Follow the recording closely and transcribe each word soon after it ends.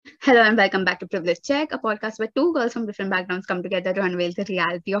Hello and welcome back to Privilege Check, a podcast where two girls from different backgrounds come together to unveil the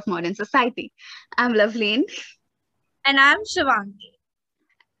reality of modern society. I'm Loveleen. And I'm Shivangi.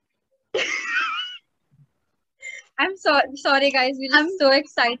 I'm sorry guys, we're I'm just so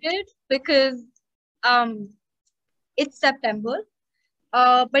excited because um it's September.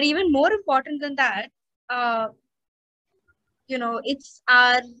 But even more important than that, uh it's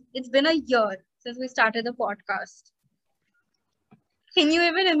been a year since we started the podcast. Can you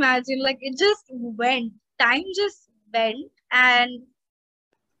even imagine? Like it just went, time just went, and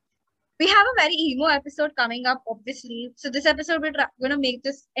we have a very emo episode coming up, obviously. So this episode we're gonna make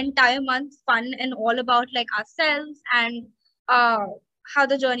this entire month fun and all about like ourselves and uh how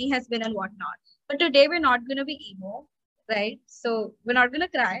the journey has been and whatnot. But today we're not gonna be emo, right? So we're not gonna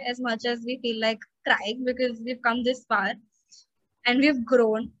cry as much as we feel like crying because we've come this far and we've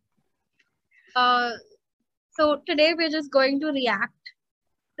grown. Uh, so today we're just going to react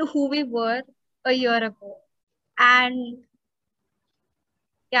to who we were a year ago, and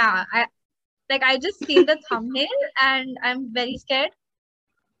yeah, I just seen the thumbnail and I'm very scared.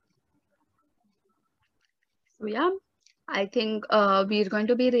 so yeah. I think we're going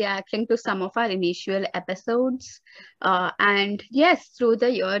to be reacting to some of our initial episodes, and yes, through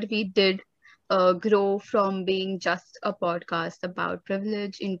the year we did grow from being just a podcast about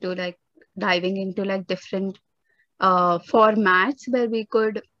privilege into like diving into like different formats where we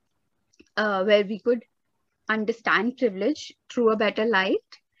could understand privilege through a better light.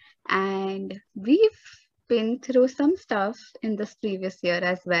 And we've been through some stuff in this previous year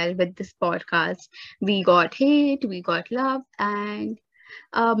as well with this podcast. We got hate, we got love, and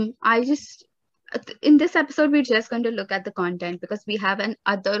I just in this episode we're just going to look at the content because we have an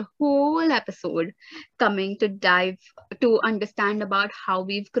other whole episode coming to dive to understand about how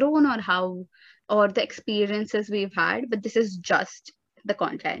we've grown or how or the experiences we've had, but this is just the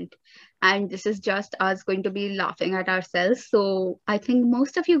content and this is just us going to be laughing at ourselves. So I think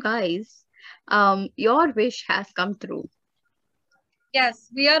most of you guys, your wish has come through. Yes,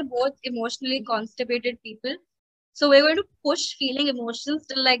 we are both emotionally constipated people. So we're going to push feeling emotions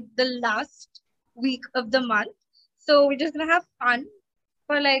till like the last week of the month. So we're just gonna have fun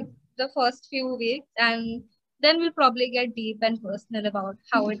for like the first few weeks, and then we'll probably get deep and personal about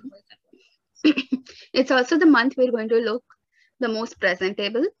how it was. It's also the month we're going to look the most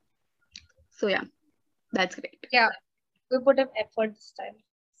presentable. So yeah, that's great. Yeah, we put up effort this time.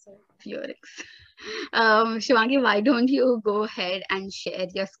 So Furix. Shivangi, why don't you go ahead and share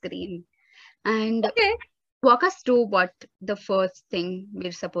your screen and okay, walk us through what the first thing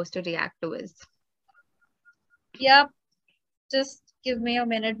we're supposed to react to is? yeah, just give me a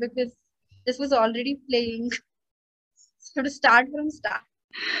minute because this was already playing. So to start from start.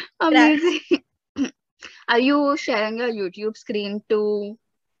 Scratch. Amazing. Are you sharing your YouTube screen to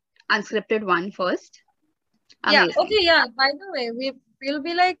unscripted one first? Yeah, Amazing. okay, yeah. By the way, we'll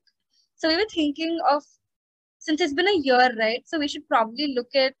be like, so we were thinking of, since it's been a year, right? So we should probably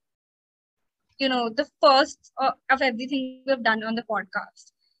look at, the first of everything we've done on the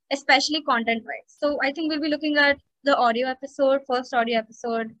podcast, especially content wise. So I think we'll be looking at the audio episode, first audio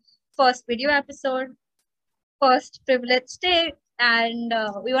episode, first video episode, first privilege day, and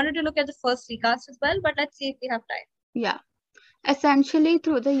we wanted to look at the first recast as well. But let's see if we have time. Yeah. Essentially,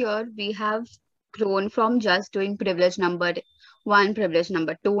 through the year, we have grown from just doing privilege number one, privilege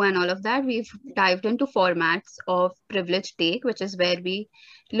number two, and all of that. We've dived into formats of privilege take, which is where we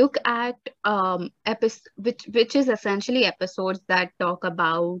look at which is essentially episodes that talk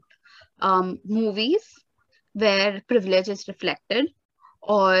about movies where privilege is reflected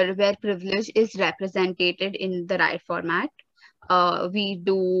or where privilege is represented in the right format. We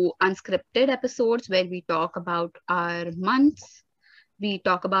do unscripted episodes where we talk about our months, we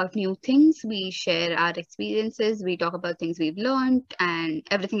talk about new things, we share our experiences, we talk about things we've learned, and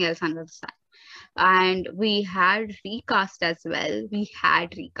everything else under the sun. And we had recast as well. We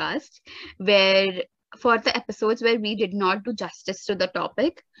had recast where for the episodes where we did not do justice to the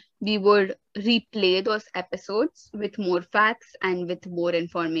topic, we would replay those episodes with more facts and with more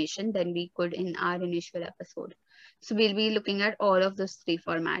information than we could in our initial episode. So we'll be looking at all of those three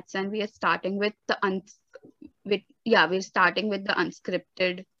formats, and we are starting with we're starting with the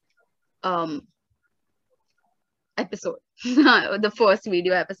unscripted um episode, the first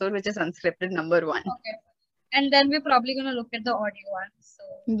video episode, which is unscripted number one. Okay. And then we're probably gonna look at the audio one. So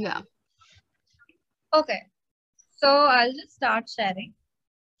Yeah. okay. So I'll just start sharing.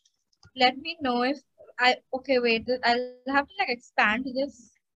 Let me know if okay, wait, I'll have to like expand this.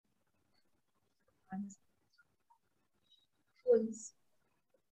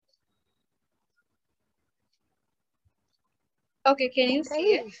 Okay, can you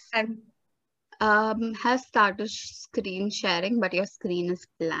see it? Guys, have started screen sharing, but your screen is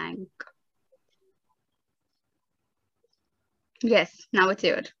blank. Yes, now it's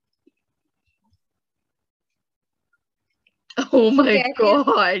here. Oh my Okay, I think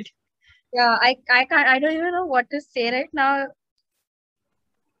God. yeah, I can't. I don't even know what to say right now.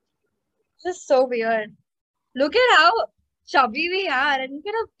 This is so weird. Look at how chubby we are, and look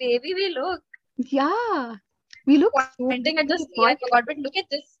at how baby we look. Yeah, we look so Pointing at the baby. sea, I forgot. But look at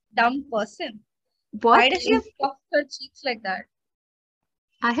this dumb person. What Why does she is? have puffed her cheeks like that?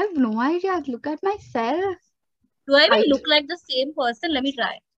 I have no idea. Look at myself. Do I I even look like the same person? Let me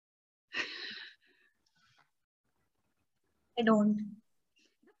try. I don't.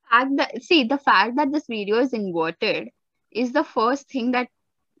 the fact that this video is inverted is the first thing that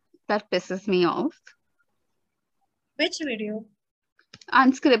pisses me off. Which video?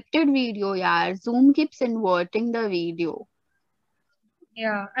 Unscripted video, yeah. Zoom keeps inverting the video.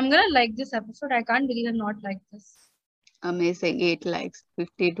 Yeah, I'm gonna like this episode. I can't believe I'm not like this. Amazing. 8 likes,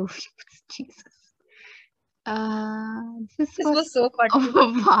 52 views. Jesus. This This was was so funny.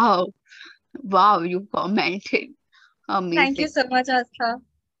 oh, wow. Wow, you commented. Thank you Amazing. so much, Astha.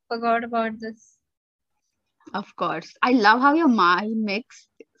 Forgot about this. Of course. I love how your my mix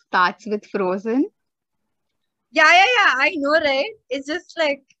starts with Frozen. Yeah. I know, right? It's just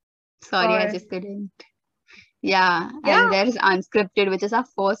like, Sorry, I God. just couldn't. Yeah, Yeah. and there's Unscripted, which is our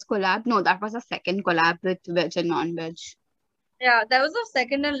first collab. No, that was our second collab with veg and non-veg. Yeah, that was the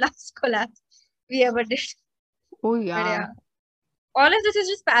second and last collab we ever did. Oh But yeah. yeah. All of this is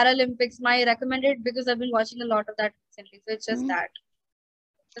just Paralympics. My recommended because I've been watching a lot of that recently. So it's just that.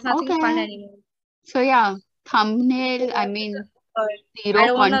 There's nothing fun Okay. anymore. So yeah, thumbnail, I I mean, don't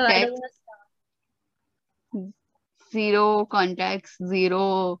zero wanna context, start. zero context,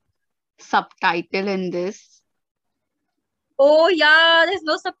 zero subtitle in this. Oh yeah, there's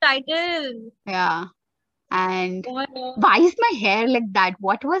no subtitle. Yeah. And Oh my God. why is my hair like that?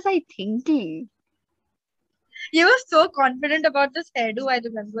 What was I thinking? You were so confident about this hairdo, I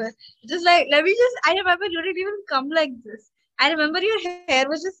remember. Just like, I remember you didn't even come like this. I remember your hair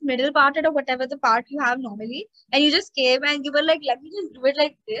was just middle parted or whatever the part you have normally. And you just came and you were like, let me just do it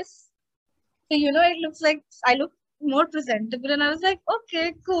like this. So, it looks like I look more presentable. And I was like,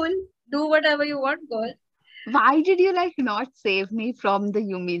 okay, cool. Do whatever you want, girl. Why did you not save me from the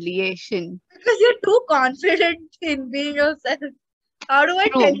humiliation? Because you're too confident in being yourself. How do I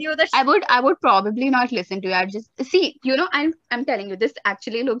True. tell you that? I would probably not listen to you. I'd just see, I'm telling you, this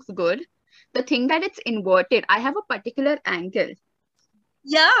actually looks good. The thing that it's inverted, I have a particular angle.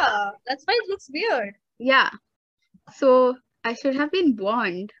 Yeah, that's why it looks weird. Yeah. So I should have been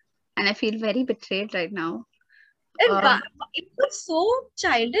warned, and I feel very betrayed right now. And it looks so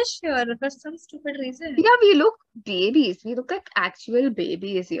childish here for some stupid reason. Yeah, we look babies. We look like actual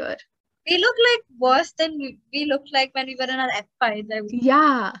babies here. We look like worse than we looked like when we were in our F5s.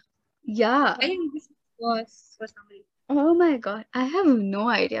 Yeah. Yeah. I think this is worse for some reason. Oh my God. I have no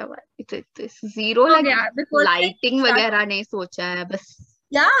idea why. It's zero Okay, before lighting वगैरह नहीं सोचा है बस.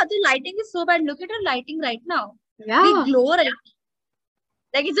 Yeah, the lighting is so bad. Look at our lighting right now. Yeah. We glow right now.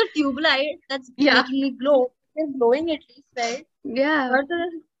 Like it's a tube light that's making me glow. We're glowing at least, right? Yeah. But,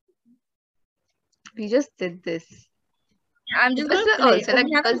 we just did this. I'm just Because gonna play. also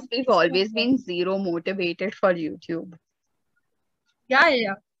because we've always been zero motivated for YouTube.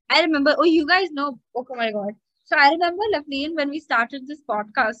 Yeah. I remember. Oh, you guys know. Oh my God. So I remember, Lavleen, when we started this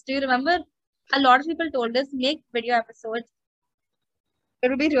podcast, do you remember? A lot of people told us make video episodes. It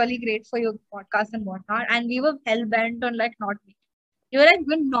would be really great for your podcast and whatnot. And we were hell bent on not making. You were like,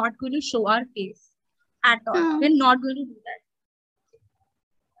 we're not going to show our face at all. We're not going to do that.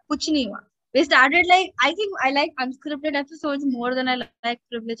 Kuch nahi hua. We started I think I like unscripted episodes more than I like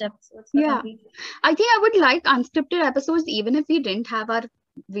privileged episodes. Yeah. I think I would like unscripted episodes even if we didn't have our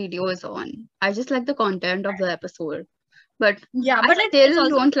videos on. I just like the content of the episode. But yeah, I still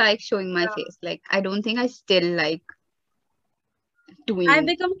don't like showing my face. I don't think I still like doing I've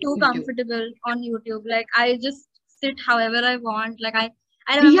become too comfortable on YouTube. I just sit however I want. I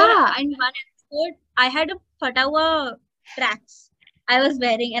remember in one episode I had a Fatawa tracks I was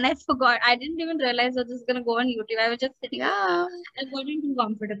wearing and I forgot. I didn't even realize that this is gonna go on YouTube. I was just sitting. I got too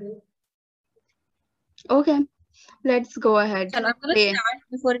comfortable. Okay, let's go ahead. So I'm gonna start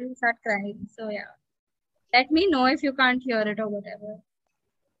before you start crying. So yeah, let me know if you can't hear it or whatever.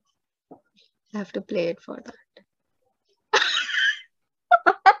 I have to play it for that.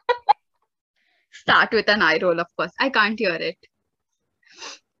 Start with an eye roll, of course. I can't hear it.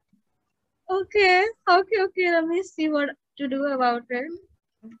 Okay. Let me see what to do about it.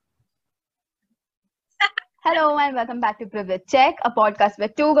 Hello and welcome back to Privilege Check, a podcast where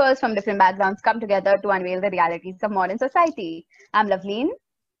two girls from different backgrounds come together to unveil the realities of modern society. I'm Loveleen.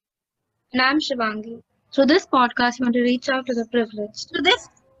 And I'm Shivangi. Through this podcast, I want to reach out to the privileged. Through this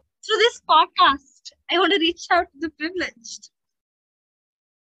podcast, I want to reach out to the privileged.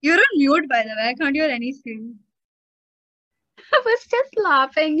 You're on mute, by the way. I can't hear anything. I was just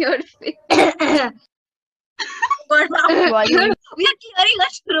laughing your face. But now Well, we are clearing our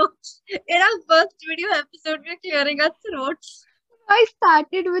throats. In our first video episode, we're clearing our throats. I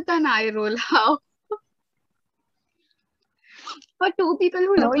started with an eye roll. How? For two people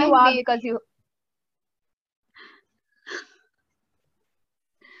who look like me, because you.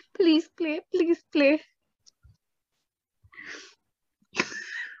 Please play.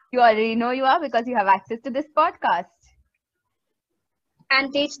 You already know you are because you have access to this podcast.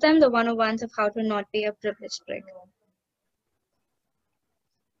 And teach them the 101s of how to not be a privileged prick.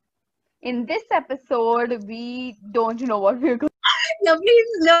 In this episode, we don't know what we're going.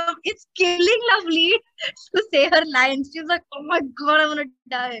 It's killing Lovely to say her lines. She's like, oh my god, I want to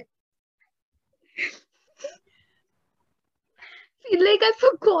die. Feel like I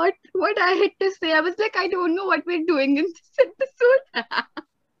forgot what I had to say. I was like, I don't know what we're doing in this episode.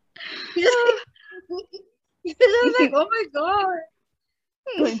 You're just like, oh my god.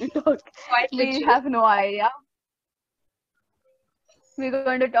 Going to talk. We have no idea. We're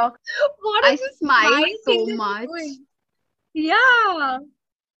going to talk. I smile so much Yeah.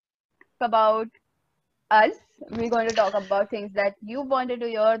 about us. We're going to talk about things that you wanted to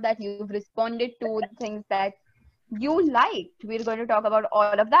hear, that you've responded to, things that you liked. We're going to talk about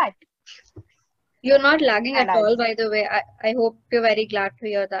all of that. You're not lagging And at all, by the way. I hope you're very glad to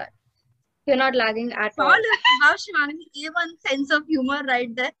hear that. You're not lagging at all. How Shivani gave one sense of humor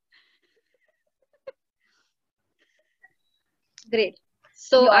right there. Great.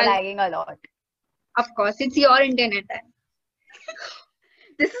 So you're lagging a lot. Of course, it's your internet time.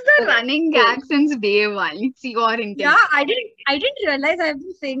 This is the running gag since day one. It's your internet. Yeah, I didn't realize I've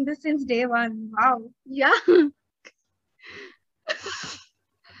been saying this since day one. Wow. Yeah.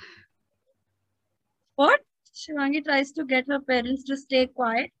 What? Shivangi tries to get her parents to stay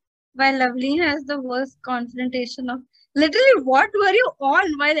quiet while Loveleen has the worst confrontation of literally what were you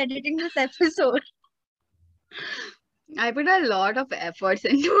on while editing this episode? I put a lot of efforts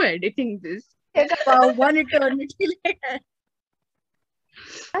into editing this. Wow, one eternity later.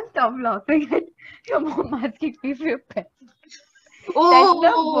 And stop laughing at your mom asking me for your pen. Oh,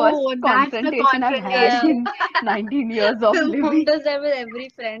 that's the worst confrontation I've had in 19 years of My living. mom does that with every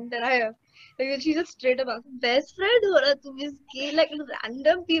friend that I have. Like, she's just straight about best friend हो रहा तुम इसकी like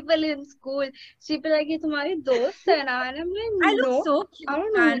random people in school. She'd be like ये तुम्हारी दोस्त है ना and I'm like I no. look so cute. I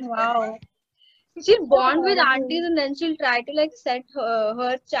don't know. Wow. She'll bond with aunties and then she'll try to like set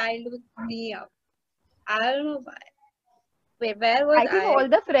her child with me up. I don't know why. Wait, where was I think all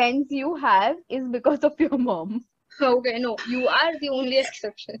the friends you have is because of your mom. Okay, no, you are the only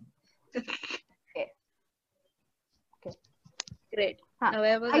exception. Okay. Great. Huh. Now,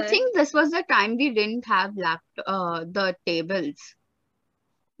 where was I think this was the time we didn't have the tables.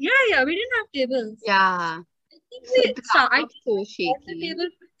 Yeah, we didn't have tables. Yeah. I think we started so shaky. the table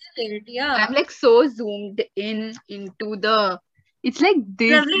pretty late, yeah. I'm like so zoomed into the. It's like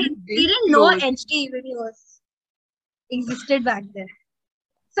this. Lovely. We didn't know HD videos existed back then.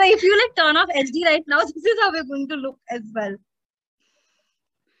 So if you like turn off HD right now, this is how we're going to look as well.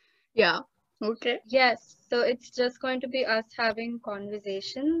 Yeah. Okay. Yes. So it's just going to be us having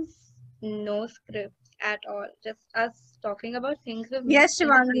conversations, no script at all. Just us talking about things we've Yes,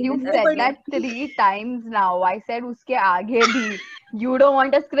 Shivangi. You've said that 3 times now. I said uske aage bhi. You don't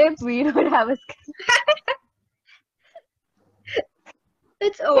want a script, we don't have a script.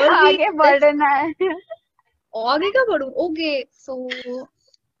 It's only आगे बढ़ना है. आगे का बढ़ूं? Okay, so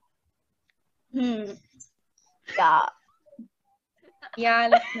yeah,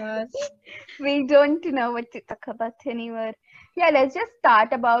 listeners. We don't know what to talk about anymore. Yeah, let's just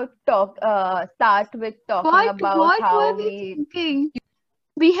start with talking about how we thinking.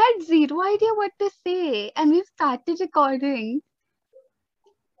 We had zero idea what to say and we started recording.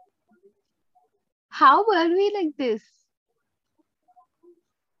 How were we like this?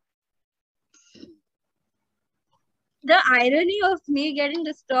 The irony of me getting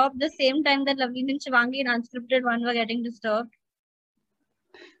disturbed the same time that Loveleen and Shivangi and Unscripted One were getting disturbed.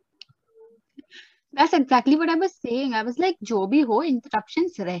 That's exactly what I was saying. I was like, जो भी हो,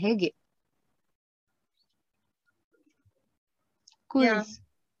 interruptions रहेंगे. Cool. Yeah.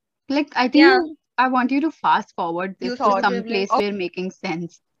 Like, I think I want you to fast forward this to some place where making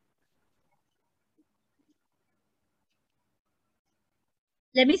sense.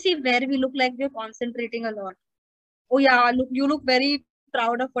 Let me see where we look like we're concentrating a lot. Oh yeah, look, you look very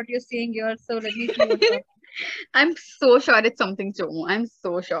proud of what you're saying here. So let me see what's up. I'm so sure it's something Chomo. I'm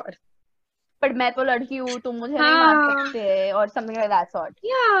so sure. But मैं तो लड़की हूँ, तुम मुझे नहीं मान हाँ, सकते, or something like that sort.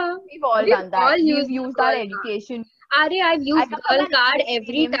 yeah. We've all We've done that. all We've used the used our girl card. education. Arey, I've I used come girl from an card English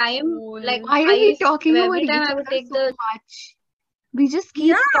every medium time. school. Like Why I are we used talking over every each time I other would take so the much? We just keep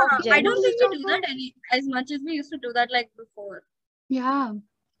yeah. talking I don't over think each we do other. that as much as we used to do that like before. Yeah.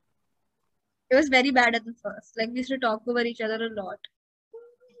 It was very bad at the first. Like we used to talk over each other a lot.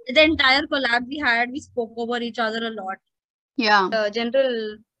 The entire collab we had, we spoke over each other a lot. Yeah.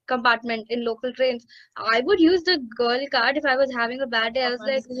 General compartment in local trains, I would use the girl card if I was having a bad day. I was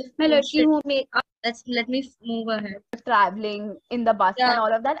like, मैं लड़की हूँ, let me move ahead. Traveling in the bus Yeah. and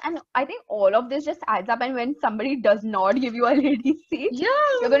all of that, and I think all of this just adds up. And when somebody does not give you a lady seat, Yeah.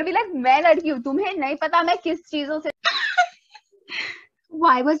 you're gonna be like, मैं लड़की हूँ, तुम्हें नहीं पता मैं किस चीजों से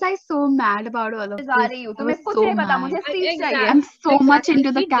Why was I so mad about all of this? जा रही हूँ, I तुम्हें was कुछ so नहीं पता, mad. मुझे सीट चाहिए. Exactly. I'm so much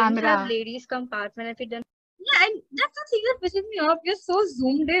into the If we didn't have camera. ladies compartment, if we didn't. Yeah, and that's the thing that pisses me off. You're so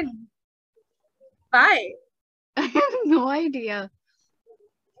zoomed in. Why? I have no idea.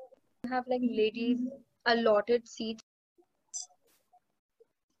 Have like ladies allotted seats.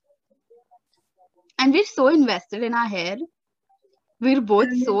 And we're so invested in our hair. We're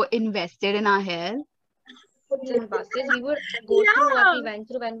both so invested in our hair. In buses, we would go through what we went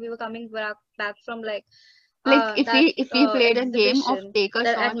through when we were coming back from like If we played a game of exhibition take a at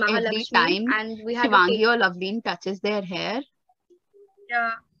shot every Mahalakshmi, time and we had to Shivangi take. or Loveleen touches their hair.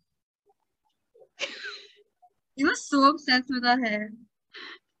 Yeah. You were so obsessed with her hair.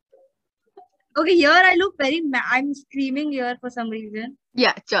 Okay, here I look very I'm screaming here for some reason.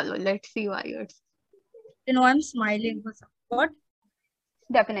 Yeah, chalo, let's see why yours. You know, I'm smiling for some. What?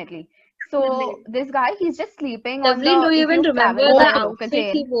 Definitely. So this guy, he's just sleeping on Loveleen, the. do you if even remember travel the by local outfit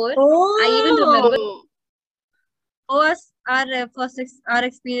he train. wore? Oh, I even remember Oh, our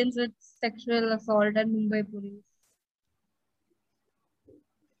experience with sexual assault and Mumbai police.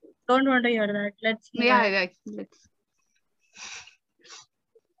 Don't want to hear that. Let's move yeah, ahead. let's.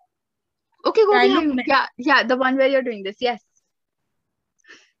 Okay, go Yeah, I behind. look Yeah, the one where you're doing this. Yes.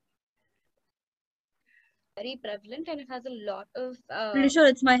 very prevalent, and it has a lot of pretty sure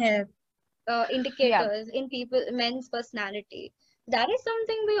it's my hair. Indicators in men's personality. That is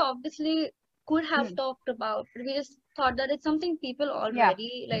something we obviously could have talked about, but we just thought that it's something people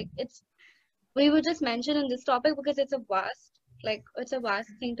already like. We would just mention in this topic because it's a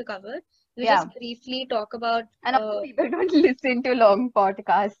vast thing to cover. We just briefly talk about. And people don't listen to long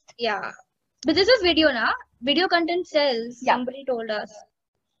podcasts. Yeah, but this is video now. Video content sells. Yeah. Somebody told us.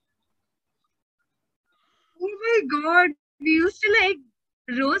 Oh my god, we used to like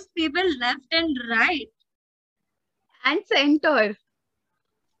roast people left and right. And center.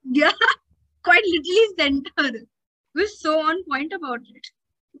 Yeah, quite literally center. We're so on point about it.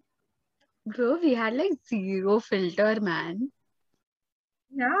 Bro, we had like zero filter, man.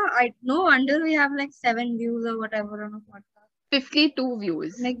 Yeah, no wonder we have like 7 views or whatever on a podcast. 52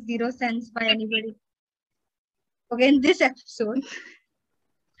 views. Makes zero sense by anybody. Okay, in this episode.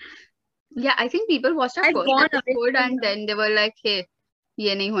 Yeah, I think people watched our first episode and then they were like, hey,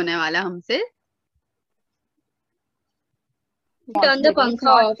 ye nahi hone wala humse. Turn the pankha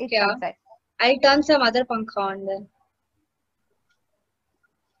off, kya? I'll turn some other pankha on then.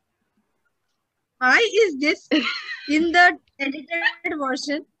 Why is this in the edited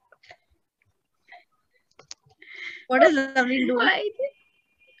version? What does Loveleen do?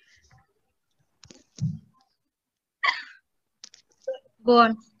 Go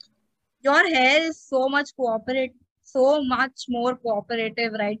on. Your hair is so much more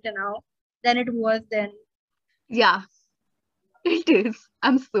cooperative right now than it was then. Yeah, it is.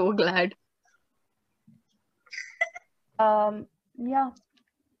 I'm so glad. Yeah.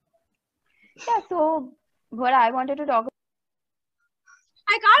 So what I wanted to talk about.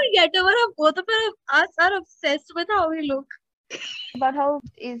 I can't get over how both of us are obsessed with how we look. But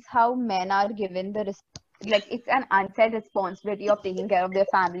how men are given the it's an unsaid responsibility of taking care of their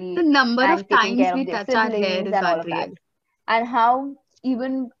family. The number and of taking times care we of their touch our hair siblings is and all of that. unreal. And how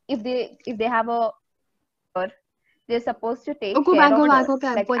even if they have they're supposed to take care of it.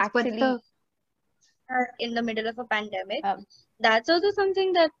 Like actually in the middle of a pandemic. That's also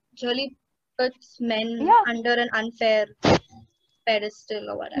something that really puts men under an unfair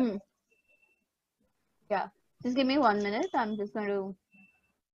pedestal or whatever. Yeah. Just give me 1 minute. I'm just going to.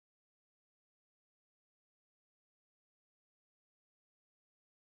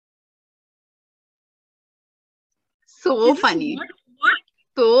 So funny.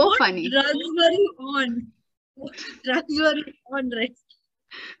 What funny. Drugs were you on? What drugs were you on, right?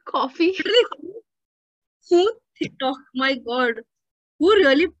 Coffee. Who TikTok? My God. Who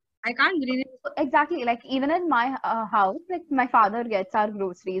really? I can't believe it. Exactly. Like even in my house, like my father gets our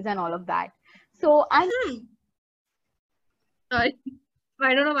groceries and all of that. So I'm Sorry.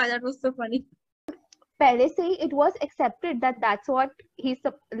 I don't know why that was so funny. पहले से ही it was accepted that that's what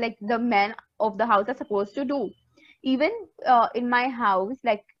like the men of the house are supposed to do. Even in my house,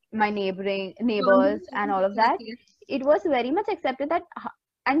 like my neighbors and all of that, it was very much accepted that,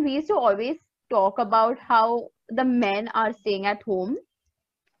 and we used to always talk about how the men are staying at home.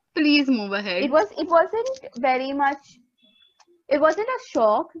 Please move ahead. It wasn't a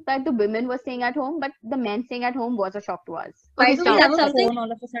shock that the women were staying at home, but the men staying at home was a shock to us. Why do we have a phone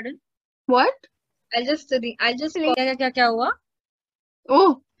all of a sudden? What? I'll just क्या हुआ?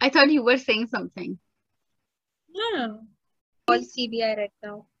 Oh, I thought you were saying something. No. Call CBI right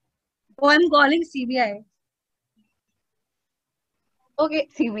now. Oh, I'm calling CBI. Okay.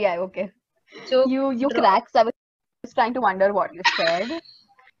 CBI, okay. So you cracks. I was trying to wonder what you said.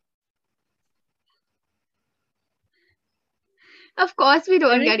 Of course, we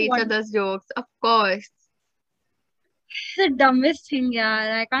don't get each other's jokes. Of course. The dumbest thing,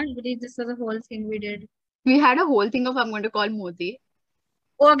 yeah. I can't believe this was a whole thing we did. We had a whole thing of I'm going to call Modi.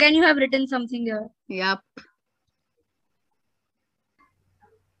 Oh, again, you have written something here. Yep.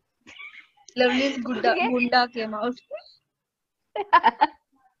 Lovely's Gunda came out.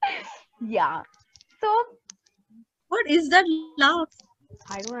 Yeah. So, what is that laugh?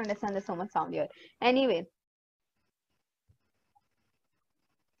 I don't understand. There's so much sound here. Anyway.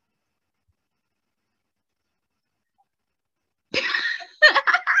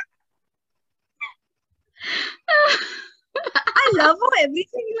 I love how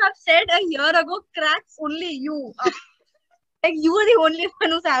everything you have said a year ago cracks only you up. Like you are the only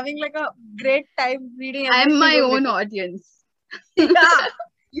one who's having like a great time reading. I'm my own audience. Yeah.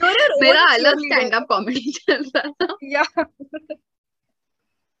 You're your own मेरा अलग stand-up comedy चल रहा था. Yeah.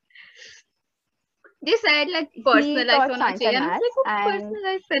 They said like personalized होना चाहिए. I'm like,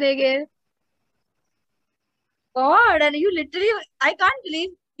 personalized करेंगे. God, and you literally, I can't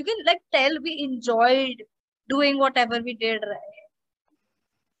believe you can like tell we enjoyed doing whatever we did, right?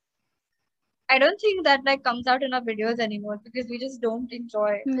 I don't think that like comes out in our videos anymore because we just don't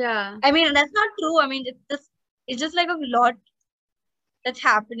enjoy it. Yeah. I mean, that's not true. I mean, it's just like a lot that's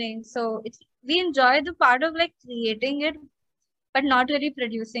happening. So we enjoy the part of like creating it, but not really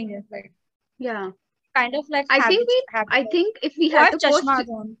producing it. Like, yeah, kind of like I think if we had to post,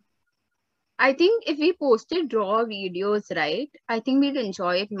 I think if we posted raw videos, right, I think we'd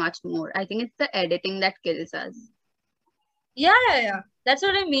enjoy it much more. I think it's the editing that kills us. Yeah. That's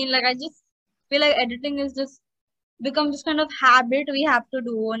what I mean. Like, I just feel like editing is just become this kind of habit we have to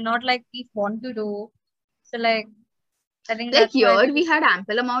do and not like we want to do. So like, I think like here we had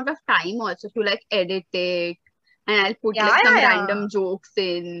ample amount of time also to like edit it, and I'll put like some random jokes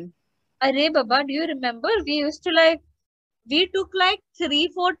in. Arey Baba, do you remember we used to like, we took like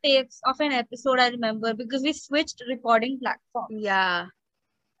 3-4 takes of an episode, I remember, because we switched recording platforms. Yeah.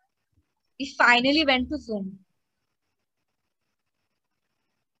 We finally went to Zoom.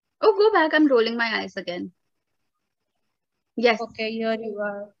 Oh, go back. I'm rolling my eyes again. Yes. Okay, here you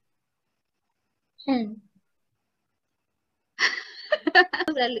are.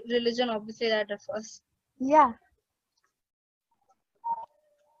 Religion, obviously, that refers. Yeah.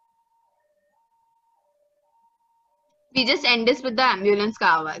 We just end this with the ambulance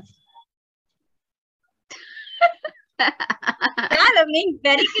ka awaaz. Yeah, I mean,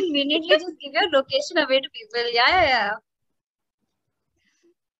 very conveniently just give your location away to people. Yeah.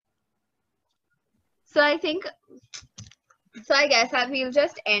 So I guess we'll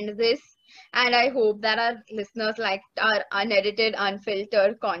just end this, and I hope that our listeners liked our unedited,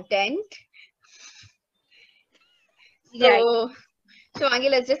 unfiltered content. So, Shivangi,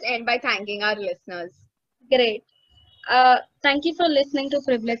 let's just end by thanking our listeners. Great. Thank you for listening to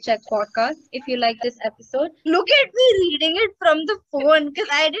Privilege Check podcast. If you like this episode, look at me reading it from the phone because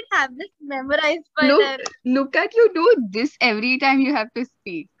I didn't have this memorized by then. Look at you do this every time you have to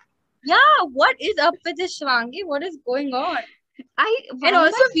speak. Yeah, what is up with this, Shivangi? What is going on? And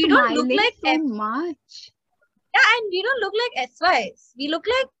also we don't look like so much. Yeah, and we don't look like SYs. We look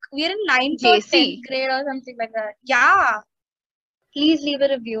like we're in 9th or 10th grade or something like that. Yeah. Please leave a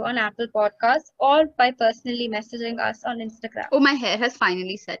review on Apple Podcasts or by personally messaging us on Instagram. Oh, my hair has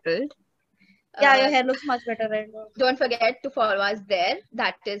finally settled. Yeah, your hair looks much better right now. Don't forget to follow us there.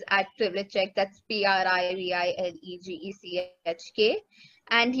 That is at Privilege Check. That's PRIVILEGECHK.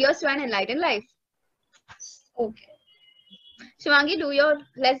 And here's to an enlightened life. Okay. Shivangi,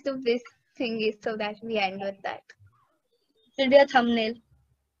 let's do this thingy so that we end with that. Should be a thumbnail.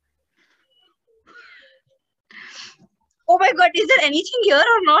 Oh my god, is there anything here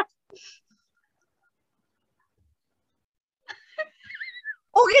or not?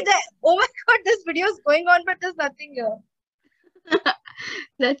 Okay, oh my god, this video is going on, but there's nothing here.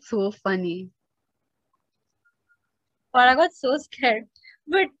 That's so funny. God, I got so scared.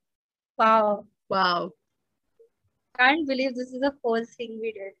 But wow, Wow. can't believe this is the first thing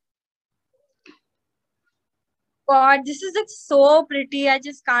we did. God, this is like so pretty. I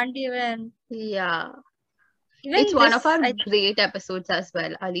just can't even. Yeah. Even It's one of this, our great episodes as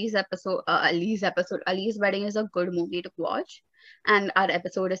well. Ali's Wedding is a good movie to watch, and our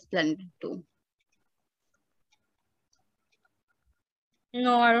episode is splendid too.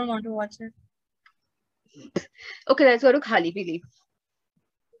 No, I don't want to watch it. Okay, let's go to Khali Pili.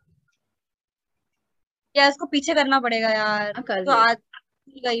 या इसको पीछे करना पड़ेगा यार. हाँ, कर तो ले. आज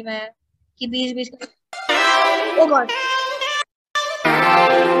गई मैं कि बीच Oh God.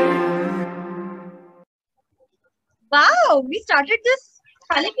 Wow, we started this.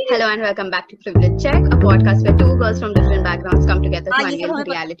 Hello and welcome back to Privilege Check, a podcast where two girls from different backgrounds come together to unveil the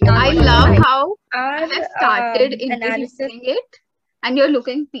reality. I love how I have started introducing it and you're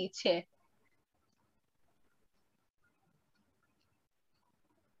looking पीछे.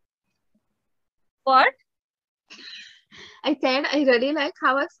 What? I said I really like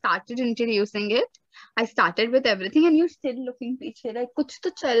how I've started introducing it. I started with everything and you're still looking पीछे. Like कुछ तो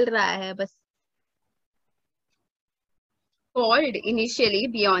चल रहा है बस. Called initially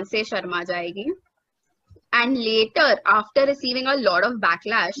Beyonce Sharma जाएगी. And later, after receiving a lot of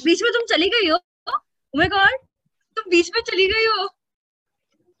backlash, बीच में तुम चली गई हो? Oh my God, तुम बीच में चली गई हो?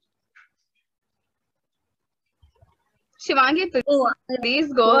 Shivangi,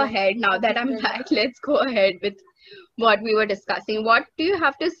 please go ahead now that I'm back. Let's go ahead with what we were discussing. What do you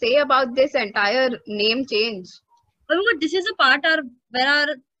have to say about this entire name change? Oh my God, this is a part where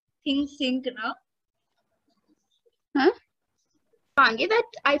our things sync now. Huh? Shivangi, that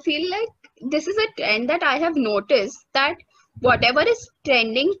I feel like this is a trend that I have noticed that whatever is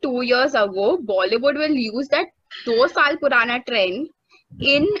trending 2 years ago, Bollywood will use that 2 साल पुराना trend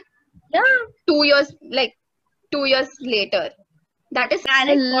in 2 years, like 2 years later. That is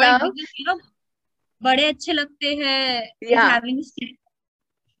I love. Because, you know, बड़े अच्छे लगते हैं. Yeah. Having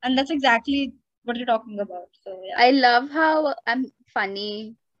and that's exactly what you're talking about. So yeah. I love how I'm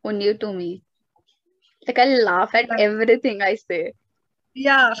funny only to me. Like I laugh at everything I say.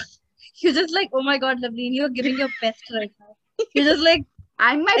 Yeah. You're just like, oh my God, Lavleen, you're giving your best right now. You're just like,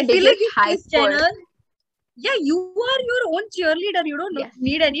 I'm my I biggest feel like this hyper. channel. Yeah, you are your own cheerleader. You don't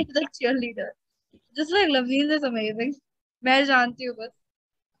need any other cheerleader. Just like Lavleen is amazing. मैं जानती हूँ बस.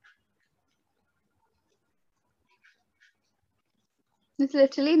 It's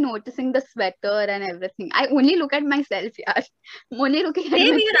literally noticing the sweater and everything. I only look at myself, yaar. I'm only looking at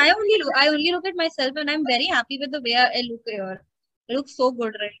Same myself. here. I only look at myself and I'm very happy with the way I look here. I look so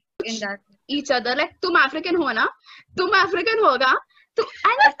good right in that. Each other, like तुम African हो ना, तुम African होगा,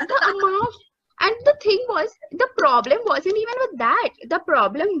 and the amount, and the thing was, the problem wasn't even with that. The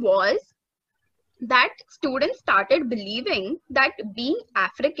problem was that students started believing that being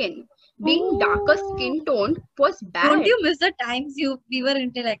African, being darker skin tone was bad. Don't you miss the times we were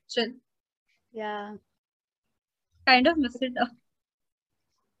intellectual? Yeah. Kind of miss it now.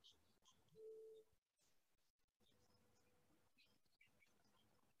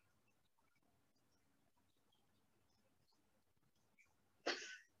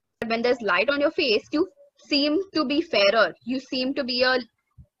 When there's light on your face, you seem to be fairer. You seem to be a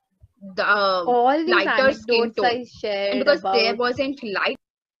all these lighter skin anecdotes tone. I shared And because about, there wasn't light.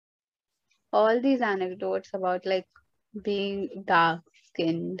 all these anecdotes about like being dark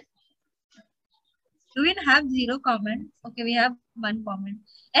skinned. Do we have 0 comments? Okay, we have 1 comment.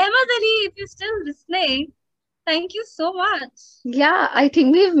 Ahmed Ali, if you're still listening, thank you so much. Yeah, I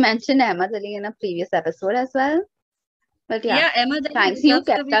think we've mentioned Ahmed Ali in a previous episode as well. But yeah, Ahmed Ali, thanks. You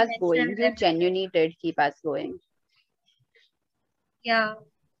kept us going. You genuinely did keep us going. Yeah.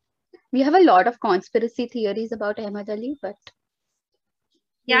 We have a lot of conspiracy theories about Ahmed Ali, but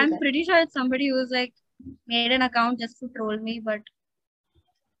yeah, I'm pretty sure it's somebody who's like made an account just to troll me, but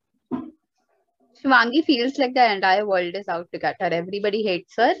Shivangi feels like the entire world is out to get her. Everybody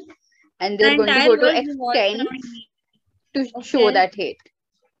hates her, and they're going to go to extents to show that hate.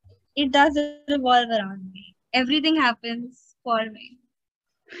 It does revolve around me. Everything happens for me.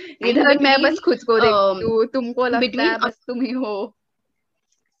 इधर मैं बस खुद को देखती हूँ, तुमको लगता है बस तुम ही हो.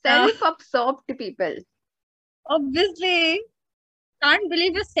 Self-absorbed people. Obviously, can't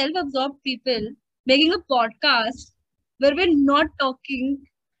believe you're self-absorbed people making a podcast where we're not talking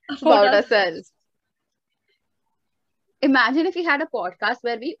about ourselves. Imagine if we had a podcast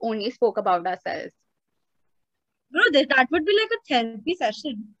where we only spoke about ourselves. Bro, that would be like a therapy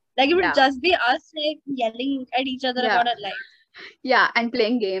session. Like it would Yeah. just be us like yelling at each other Yeah. about our life. Yeah, and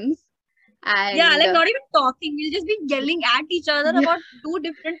playing games. Yeah, And like not even talking. We'll just be yelling at each other yeah, about two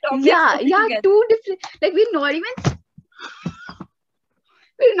different topics yeah, altogether. two different. Like we're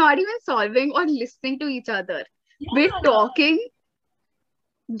not even solving or listening to each other. We're Yeah. talking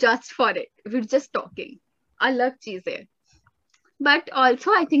just for it. We're just talking. अलग चीज है. But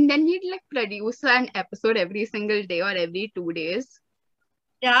also, I think then we'd like produce an episode every single day or every 2 days.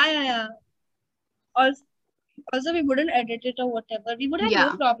 Yeah. Also, we wouldn't edit it or whatever. We would have no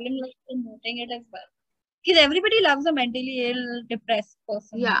Yeah. problem like promoting it as well. Because everybody loves a mentally ill, depressed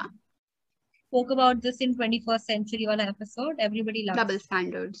person. Yeah. Spoke about this in 21st century on episode. Everybody loves. Double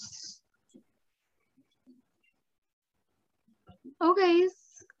standards. Oh, guys.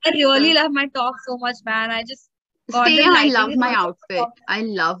 I really love my top so much, man. I just Stay, the I lighting love is my also outfit. I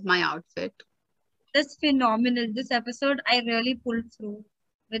love my outfit. That's phenomenal. This episode I really pulled through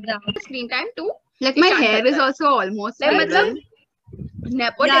with the outfit. Screen time too. Like my hair is also almost Like, stable. yeah,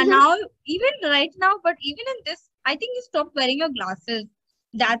 Nepotism. now even right now, but even in this, I think you stopped wearing your glasses.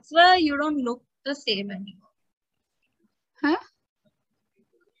 That's why you don't look the same anymore. Huh?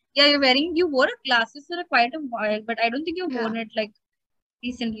 Yeah, you wore glasses for quite a while, but I don't think you've worn it like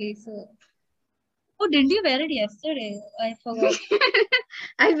recently. So, oh, didn't you wear it yesterday? I forgot.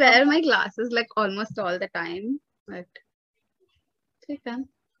 I wear my glasses like almost all the time, but okay.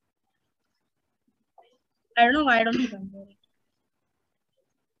 I don't know why I don't remember it.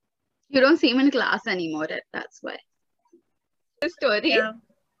 You don't see him in class anymore. That's why. The story. Yeah.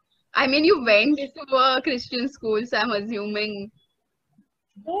 I mean, you went to a Christian school, so I'm assuming.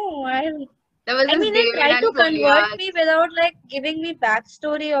 Oh, There was I this mean, they David tried and to convert Goliath. me without like giving me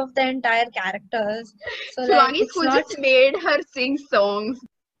backstory of the entire characters. So like, Shivani it's school not just made her sing songs.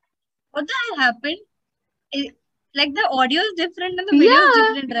 what the hell happened. Like the audio is different and the video is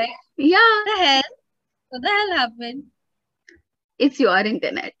different, right? Yeah. What the hell? What the hell happened? It's your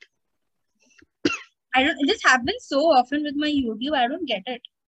internet. I don't. This happens so often with my YouTube. I don't get it.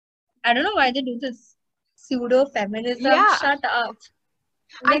 I don't know why they do this. Pseudo feminism. Yeah. Shut up.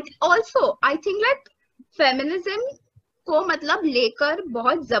 I think like feminism को मतलब लेकर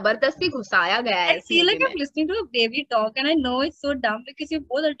बहुत जबरदस्ती घुसाया गया है I इस feel movie like I'm में. listening to a baby talk, and I know it's so dumb because you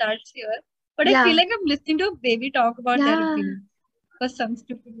both are adults here. But I Yeah. feel like I'm listening to a baby talk about their Yeah. opinion for some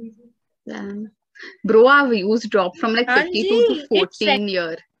stupid reason. Yeah. Bro, our views dropped from like 52 to Anji, 14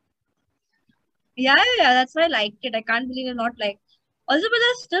 year. Yeah, that's why I liked it. I can't believe I'm not like. Also, but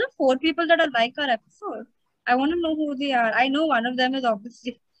there's still 4 people that are like our episode. I want to know who they are. I know one of them is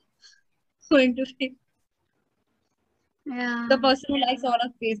obviously going to be Yeah. the person who likes all our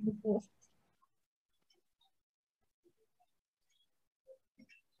Facebook posts.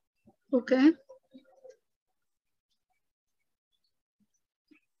 Okay.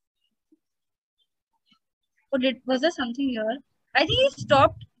 Was there something here? I think he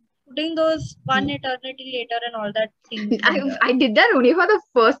stopped putting those one eternity later and all that thing. I did that only for the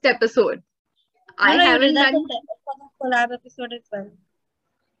first episode. I You haven't did that done. for the collab episode as well.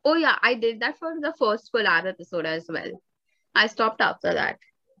 Oh yeah, I did that for the first collab episode as well. I stopped after that.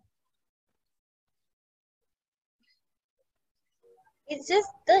 It's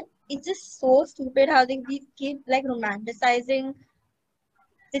just so stupid how they keep like romanticizing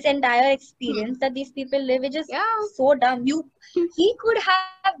this entire experience that these people live. It's just so dumb. He could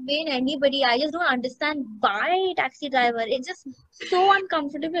have been anybody. I just don't understand why Taxi Driver. It's just so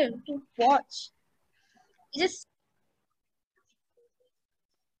uncomfortable to watch.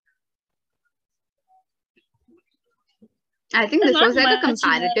 I think There's this not was like a much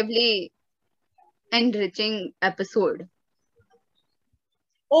here. comparatively enriching episode.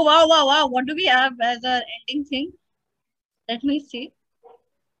 Oh wow! What do we have as our ending thing? Let me see.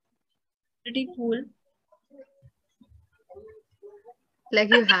 Pretty cool. Like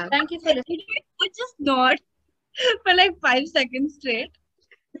you have. Thank you for listening. Or just not for like 5 seconds straight.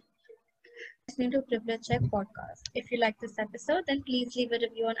 Listening to Privilege Check podcast. If you like this episode, then please leave a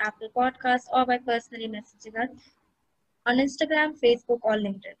review on Apple Podcasts or by personally messaging us on Instagram, Facebook, or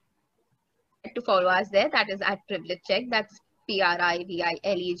LinkedIn. To follow us there, that is at Privilege Check. That's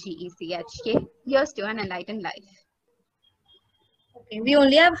PRIVILEGECHK. Here's to an enlightened life. Okay, we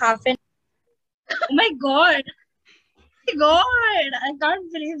only have half an. Oh my god! Oh my god! I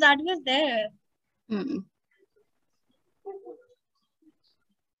can't believe that was there.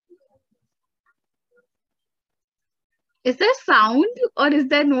 Is there sound or is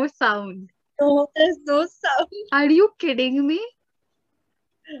there no sound? No, there's no sound. Are you kidding me?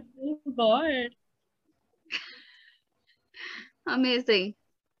 Oh god. Amazing.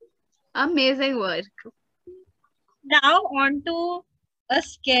 Amazing work. Now on to a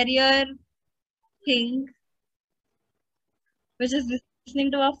scarier thing, which is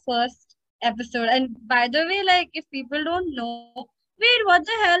listening to our first episode. And by the way, like if people don't know, wait, what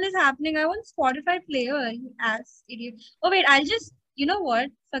the hell is happening? I want Spotify player, you ass idiot. Oh wait, I'll just, you know what?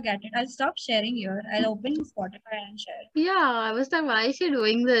 Forget it. I'll stop sharing here. I'll open Spotify and share. Yeah, I was like, why is she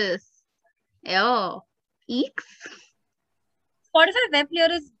doing this? Oh, eeks. Spotify web player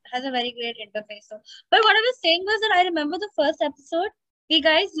has a very great interface. So, but what I was saying was that I remember the first episode. We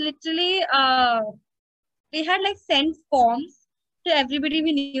guys literally we had like sent forms to everybody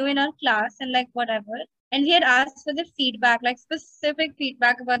we knew in our class and like whatever, and we had asked for the feedback, like specific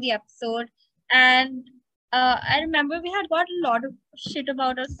feedback about the episode. And I remember we had got a lot of shit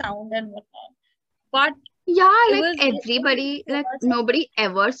about our sound and whatnot, but Yeah, it like was everybody, like nobody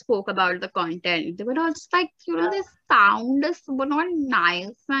ever spoke about the content. They were all just like, this sound is super not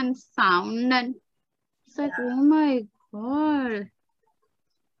nice and sound, and it's like, oh my god.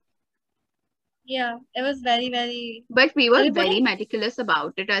 yeah, it was very very. But we were Everybody, very meticulous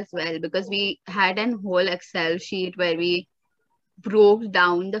about it as well, because we had an whole Excel sheet where we broke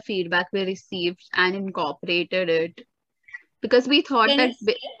down the feedback we received and incorporated it. Because we thought can that, you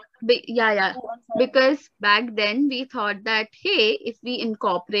see it? yeah, Oh, I'm sorry. because back then we thought that, hey, if we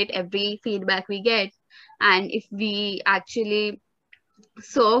incorporate every feedback we get, and if we actually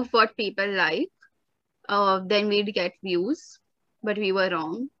serve what people like, then we'd get views. But we were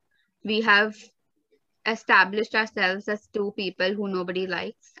wrong. We have established ourselves as two people who nobody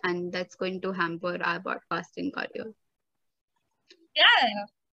likes, and that's going to hamper our podcasting career. Yeah,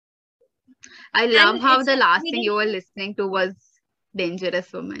 I love and how it's the like last we thing you were didn't. listening to was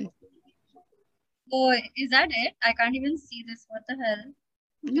Dangerous Woman. Oh, is that it? I can't even see this. What the hell?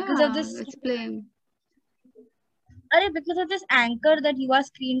 Because of Yeah, this it's stupid. playing. Because of this anchor that you are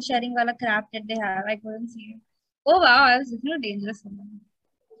screen sharing wala crap that they have, I couldn't see it. Oh wow, I was listening to Dangerous Woman.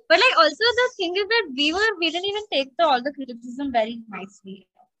 But like also the thing is that we didn't even take all the criticism very nicely.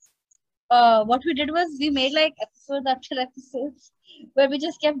 What we did was we made like episode after episodes where we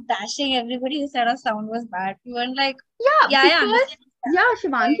just kept bashing everybody who said our sound was bad. We weren't like, Yeah, yeah, I because, understand. yeah,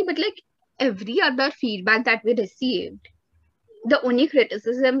 Shivangi, Like, but like every other feedback that we received, the only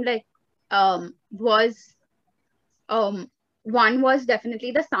criticism was one was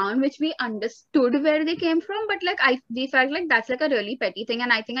definitely the sound, which we understood where they came from, but like we felt like that's like a really petty thing,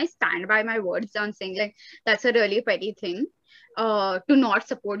 and I think I stand by my words on saying like that's a really petty thing, to not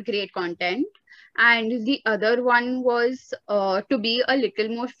support great content. And the other one was to be a little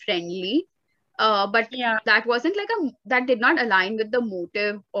more friendly, but yeah, that wasn't like that did not align with the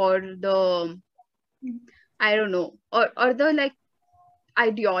motive or the, I don't know, or the like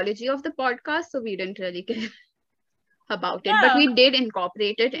ideology of the podcast, so we didn't really care about it, but yeah, we did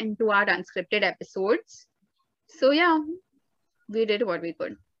incorporate it into our unscripted episodes. So yeah, we did what we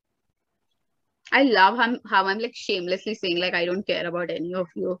could. I love how I'm like shamelessly saying like I don't care about any of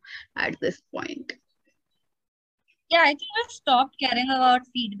you at this point. yeah. I think I stopped caring about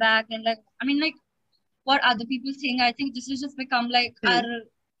feedback and like I mean like what other people think. I think this has just become like our Hmm.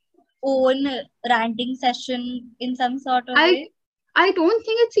 own ranting session in some sort of I way. I don't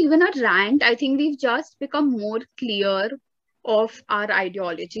think it's even a rant. I think we've just become more clear of our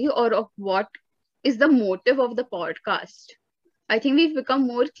ideology or of what is the motive of the podcast. I think we've become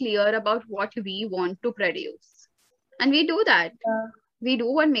more clear about what we want to produce. And we do that. We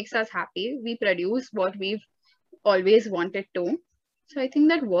do what makes us happy. We produce what we've always wanted to. So I think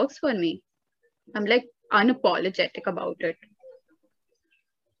that works for me. I'm like unapologetic about it.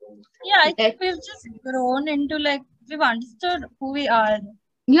 Yeah, I think Like, we've just grown into like we've understood who we are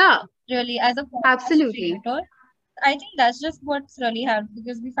yeah, really as a podcast absolutely. creator. I think that's just what's really helped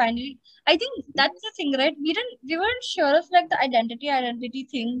because we finally I think that's the thing, right? We weren't sure of like the identity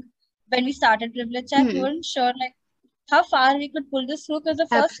thing when we started Privilege Check. We Hmm, weren't sure like how far we could pull this through because the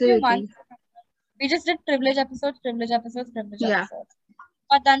first few absolutely. months we just did privilege episodes, privilege Yeah. episodes.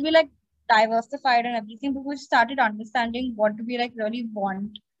 But then we like diversified and everything because we started understanding what do we like really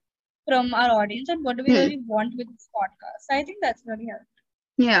want from our audience and what do we Hmm, really want with this podcast. So I think that's really helped.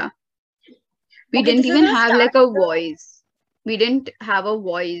 yeah. We Okay, didn't this is even gonna have start like a the voice. We didn't have a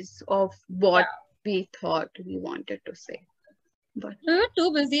voice of what yeah. we thought we wanted to say. But We were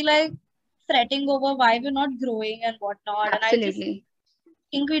too busy like fretting over why we're not growing and whatnot. And I just absolutely.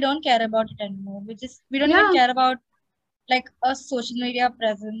 think we don't care about it anymore. We don't even Yeah, care about like a social media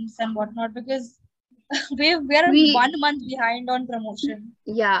presence and whatnot because we're we 1 month behind on promotion.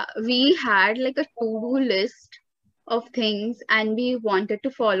 we had like a to-do list of things, and we wanted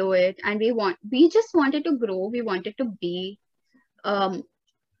to follow it, and we just wanted to grow. We wanted to be um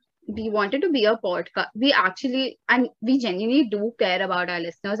we wanted to be a podcast. We actually, and we genuinely do care about our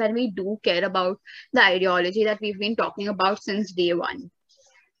listeners, and we do care about the ideology that we've been talking about since day one.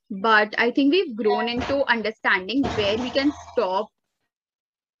 But I think we've grown into understanding where we can stop,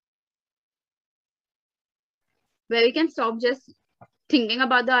 just thinking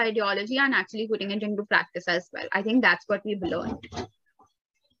about the ideology and actually putting it into practice as well. I think that's what we've learned.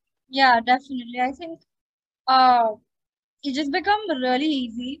 Yeah, definitely. I think it just become really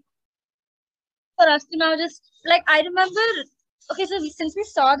easy for us to now just like I remember. Okay, so since we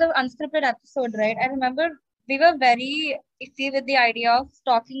saw the unscripted episode, right? I remember we were very iffy with the idea of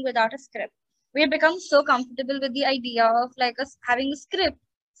talking without a script. We had become so comfortable with the idea of like us having a script,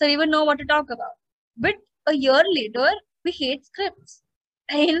 so we would know what to talk about. But a year later, we hate scripts.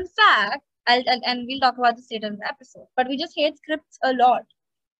 In fact, and we'll talk about this later in the episode. But we just hate scripts a lot,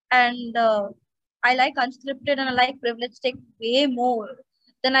 and I like unscripted and I like privilege take way more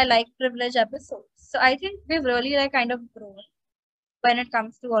than I like privilege episodes. So I think we've really like kind of grown when it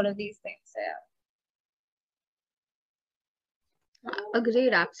comes to all of these things. So, yeah.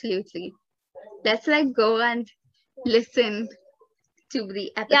 Agreed, absolutely. Let's like go and listen to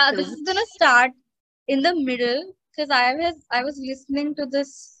the episode. Yeah, this is gonna start in the middle because I was listening to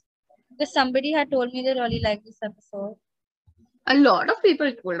this because somebody had told me they really like this episode. A lot of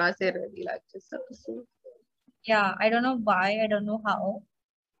people told us they really like this episode. Yeah, I don't know why, I don't know how.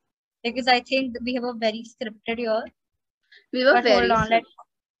 Because I think that we have a very scripted year. We were But very hold on, I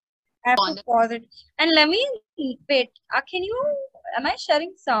have to pause it. And let me wait. Am I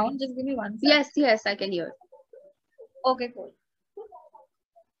sharing sound? Just give me one second. Yes, I can hear. Okay, cool.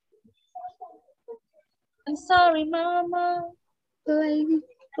 I'm sorry, Mama.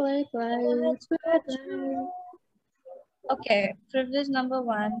 Okay, privilege number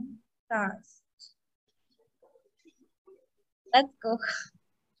 1, cast. Let's go.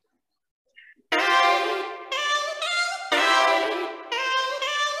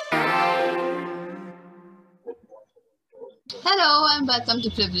 Hello and welcome to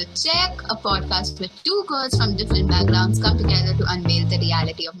Privilege Check, a podcast where two girls from different backgrounds come together to unveil the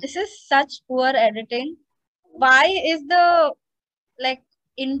reality of. This is such poor editing. Why is the like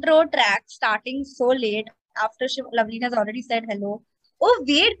intro track starting so late after Loveleen has already said hello? Oh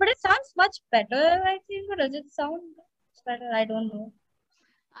wait, but it sounds much better, I think. Or does it sound better? I don't know.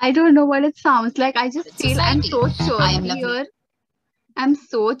 I don't know what it sounds like. I just feel I'm so chirpy here. I'm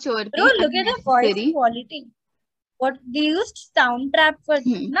so chirpy. Bro, look at the voice quality. What they used Soundtrap for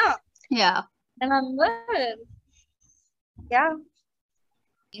na? Yeah. Remember? Yeah.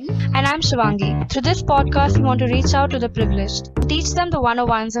 And I'm Shivangi. Through this podcast, we want to reach out to the privileged, teach them the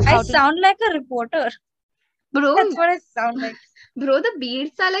 101s of how I sound like a reporter. Bro, that's what I sound like. Bro, the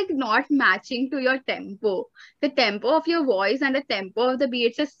beats are like not matching to your tempo. The tempo of your voice and the tempo of the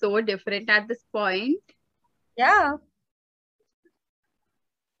beats is so different at this point. Yeah.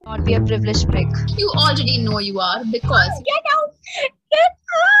 Not be a privileged prick. You already know you are because. Get out! Get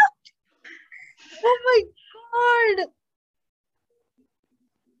out! Oh my god!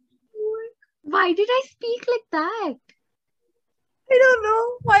 Why did I speak like that? I don't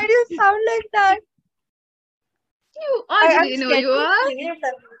know. Why do you sound like that? You already know you are.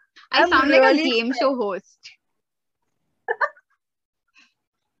 I sound like a game show host.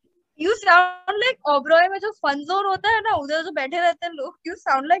 You sound like Oberoi में जो fun zone होता है ना उधर जो बैठे रहते हैं लोग. You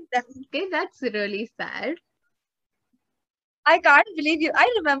sound like them. Okay, that's really sad. I can't believe you.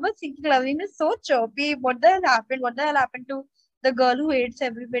 I remember thinking Loveleen is so chirpy. What the hell happened? What the hell happened to the girl who hates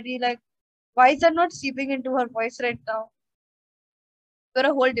everybody? Like, why is that not seeping into her voice right now? You're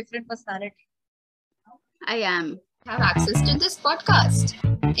a whole different personality. I am. Have access to this podcast.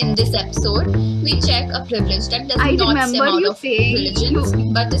 In this episode, we check a privilege that does not stem out of religions,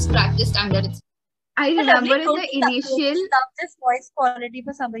 but is practiced under its. I remember in the initial. I love this voice quality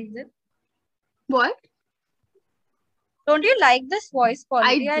for some reason. What? Don't you like this voice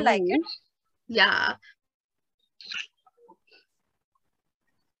quality? I like it. Yeah.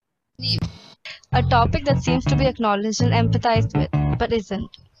 A topic that seems to be acknowledged and empathized with, but isn't.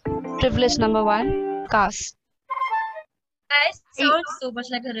 Privilege number 1, caste. I sound so much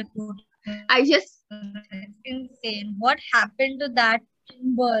like a reporter. It's insane. What happened to that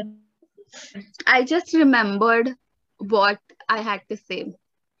word? I just remembered what I had to say.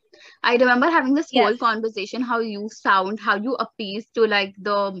 I remember having this whole conversation, how you sound, how you appease to like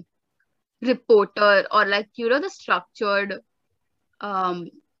the reporter or like, you know, the structured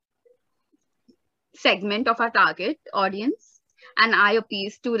segment of our target audience. And I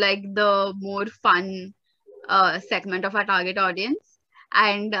appease to like the more fun segment of our target audience.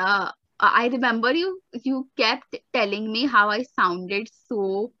 And I remember you kept telling me how I sounded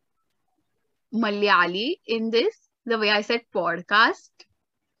so Malayali in this, the way I said podcast.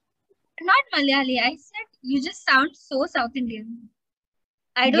 Not Malayali. I said you just sound so South Indian.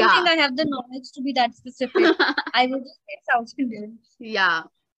 I don't Yeah. think I have the knowledge to be that specific. I will just say South Indian. Yeah.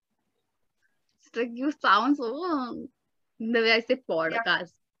 It's like you sound so the way I say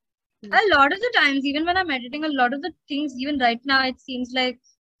podcast. A lot of the times, even when I'm editing, a lot of the things, even right now, it seems like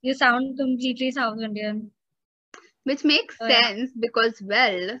you sound completely South Indian. Which makes Oh, yeah. sense because,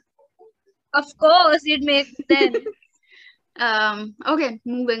 well, Of course, it makes sense. okay,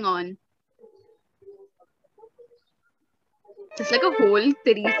 moving on. It's like a whole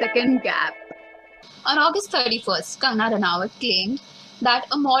 3-second gap. On August 31st, Kangana Ranaut claimed that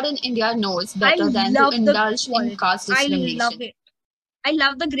a modern India knows I better than to love the indulge in quality. caste I discrimination. love it. I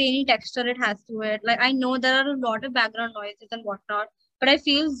love the grainy texture it has to it. Like, I know there are a lot of background noises and whatnot, but I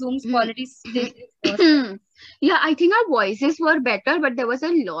feel Zoom's quality still is perfect. Yeah, I think our voices were better, but there was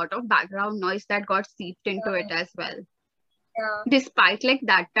a lot of background noise that got seeped into it as well. Yeah. Despite like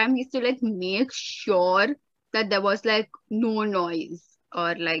that time, we used to like make sure that there was like no noise,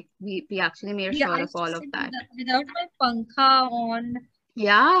 or like we actually made Yeah, sure I of used to all of sit that. without my pankha on,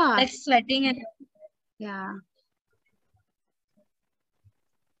 Yeah, like sweating and yeah.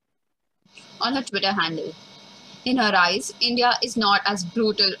 On her Twitter handle. In her eyes, India is not as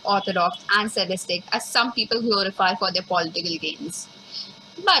brutal, orthodox, and sadistic as some people glorify for their political gains.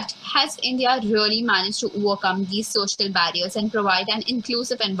 But has India really managed to overcome these social barriers and provide an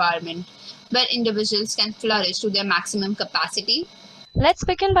inclusive environment where individuals can flourish to their maximum capacity? Let's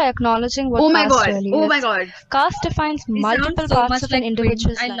begin by acknowledging what Oh my caste god. really Oh is. my god. Caste defines they sound multiple so parts much of an like Quint.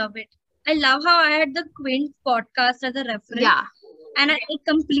 individual's I life. love it. I love how I had the Quint podcast as a reference, Yeah. and it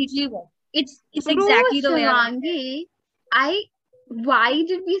completely worked. It's Bro, exactly the way I love it. Shivangi, why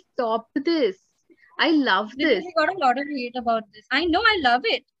did we stop this? I love Because this. we got a lot of hate about this. I know, I love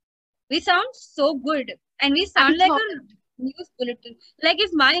it. We sound so good, and we sound like thought- a news bulletin. Like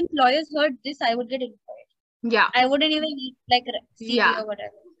if my employers heard this, I would get employed. Yeah. I wouldn't even need like a CV Yeah. or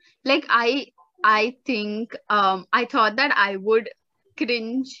whatever. Like I think I thought that I would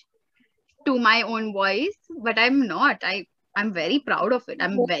cringe to my own voice, but I'm not. I'm very proud of it.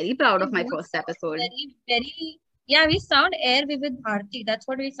 I'm very proud of my Both first sound episode. Very, very. Yeah, we sound airway with Bharti. That's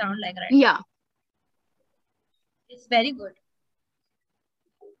what we sound like, right? Yeah. It's very good.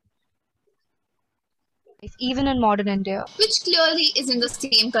 Even in modern India. Which clearly is in the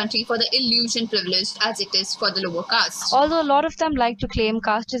same country for the illusion privileged as it is for the lower caste. Although a lot of them like to claim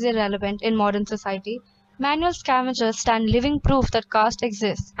caste is irrelevant in modern society, manual scavengers stand living proof that caste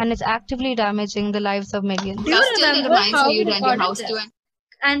exists and is actively damaging the lives of millions. Do you Caste still remember determines how who we you rent your recorded house this? to.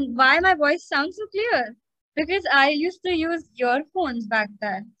 And why my voice sounds so clear? Because I used to use earphones back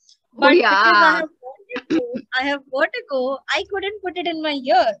then. Oh But because yeah. I have vertigo, I couldn't put it in my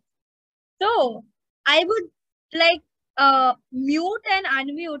ear. So I would like mute and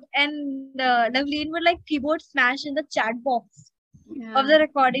unmute, and Navleen would like keyboard smash in the chat box of the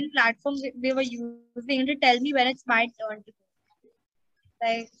recording platform we were using to tell me when it's my turn to go.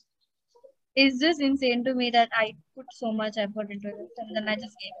 Like, it's just insane to me that I put so much effort into this and then I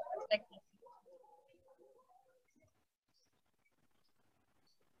just gave up. Like,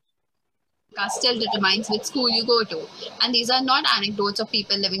 Caste still determines which school you go to. And these are not anecdotes of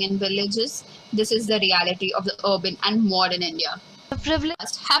people living in villages. This is the reality of the urban and modern India. The privilege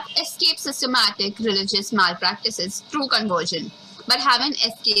Have escaped systematic religious malpractices through conversion, but haven't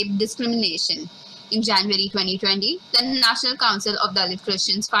escaped discrimination. In January 2020, the National Council of Dalit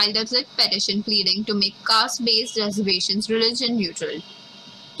Christians filed a writ petition pleading to make caste-based reservations religion neutral.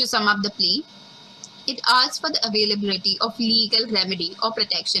 To sum up the plea, it asks for the availability of legal remedy or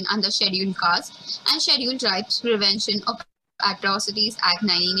protection under Scheduled Caste and Scheduled Tribes Prevention of Atrocities Act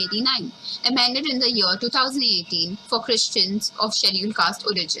 1989, amended in the year 2018 for Christians of Scheduled Caste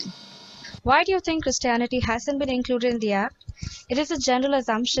origin. Why do you think Christianity hasn't been included in the Act? It is a general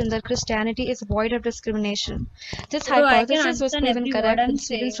assumption that Christianity is void of discrimination. This bro, I can hypothesis was understand proven every word correct I'm with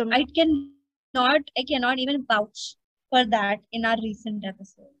students saying. from I cannot even vouch for that in our recent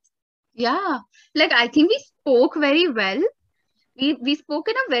episodes. Yeah. Like I think we spoke very well. We spoke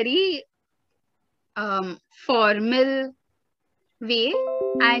in a very formal way,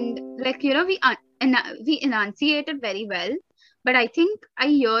 and like we enunciated very well, but I think I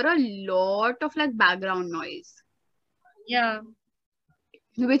hear a lot of like background noise, Yeah.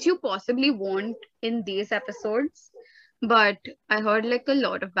 which you possibly won't in these episodes, but I heard like a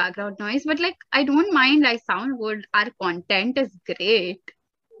lot of background noise, but like I don't mind. I sound good. Our content is great.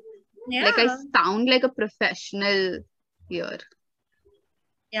 Yeah. Like I sound like a professional here.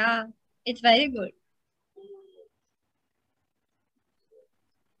 Yeah. It's very good.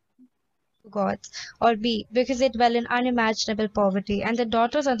 gods, or B, because they dwell in unimaginable poverty and their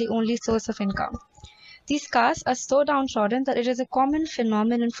daughters are the only source of income. These castes are so downtrodden that it is a common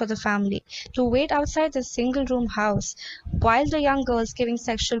phenomenon for the family to wait outside the single room house while the young girls giving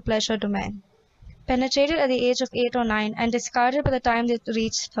sexual pleasure to men, penetrated at the age of 8 or 9 and discarded by the time they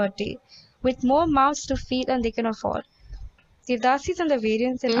reach 30, with more mouths to feed than they can afford. The Udasis and the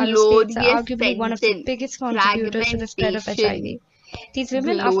variants in other states are Glorious arguably one of the sentence. biggest contributors to the spread of Fragmentation. HIV. These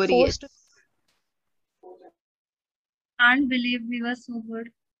women are Glorious. forced to Can't believe we were so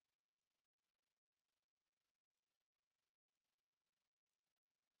good.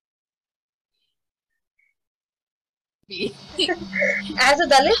 be. As a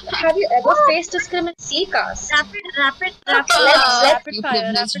Dalit, have you ever faced discrimination? C caste. Rapid You fire, privileged rapid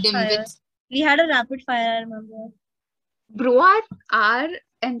fire. dimwits. We had a rapid fire, I remember. Bro, our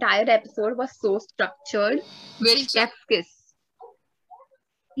entire episode was so structured. Will Chef's kiss.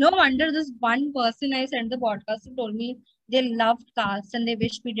 No wonder this one person I sent the podcast to told me they loved casts and they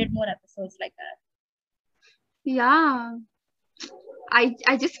wish we did more episodes like that. Yeah.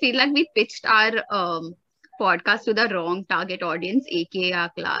 I just feel like we pitched our podcast to the wrong target audience, aka our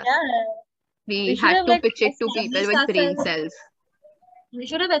class. Yeah. We should had have, to like, pitch it to people with established brain ourselves. cells. We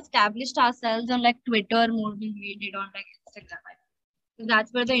should have established ourselves on like Twitter more than we did on like Instagram. I think.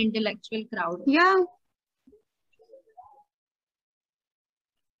 That's where the intellectual crowd is. Yeah.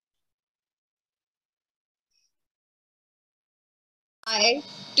 I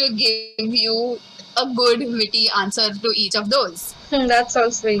to give you a good witty answer to each of those. That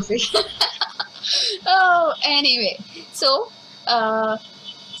sounds crazy. Oh, anyway, so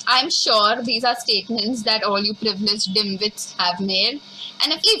I'm sure these are statements that all you privileged dimwits have made.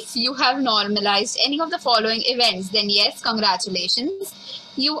 And if you have normalized any of the following events, then yes, congratulations.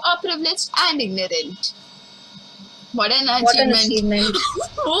 You are privileged and ignorant. What an achievement.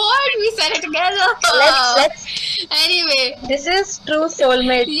 What? We said it together. Let's. Anyway, This is true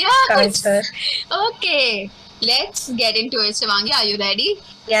soulmate yes. culture. Okay, let's get into it. Shivangi, are you ready?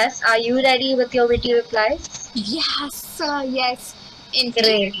 Yes, are you ready with your witty replies? Yes, yes. In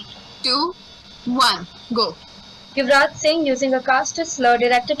Great. 3, 2, 1, go. Yuvraj Singh using a caste slur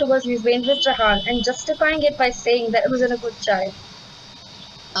directed towards Yuzvendra Chahal and justifying it by saying that it was in a good child.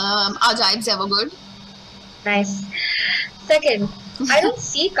 Ajaib's ever good. Nice. Second, I don't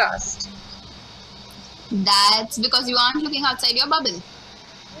see caste. That's because you aren't looking outside your bubble.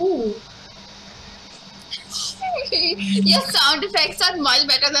 Ooh. Your sound effects are much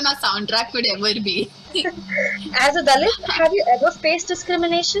better than a soundtrack could ever be. As a Dalit, have you ever faced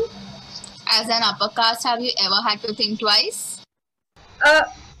discrimination? As an upper caste, have you ever had to think twice?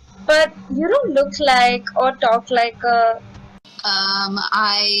 But you don't look like or talk like a.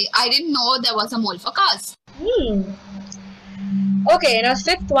 I didn't know there was a mole for caste. Okay, now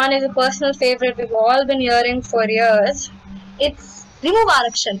fifth one is a personal favorite we've all been hearing for years. It's remove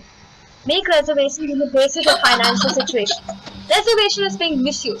Arakshan. Make reservations on the basis of financial situation. Reservation is being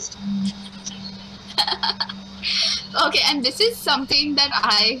misused. Okay, and this is something that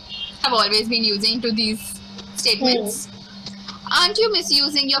I have always been using to these statements. Aren't you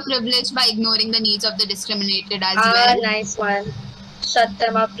misusing your privilege by ignoring the needs of the discriminated as well? Nice one. Shut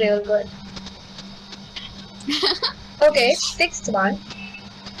them up real good. Okay, sixth one.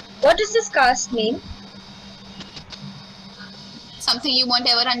 What does this caste mean? Something you won't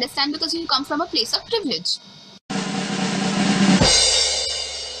ever understand because you come from a place of privilege.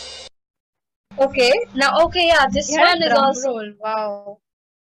 Okay, this one is also. Roll. Wow.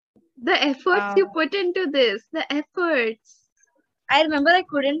 The efforts you put into this, the efforts. I remember I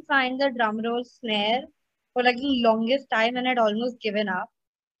couldn't find the drum roll snare for like the longest time and I'd almost given up.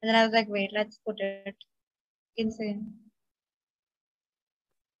 And then I was like, wait, let's put it. Insane.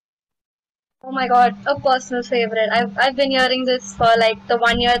 Oh my god, a personal favorite. I've been hearing this for like the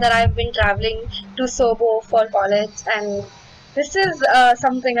 1 year that I've been traveling to Sobo for college, and this is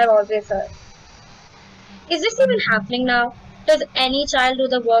something I've always heard. Is this even happening now? Does any child do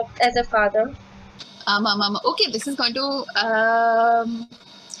the work as a father? Okay, this is going to.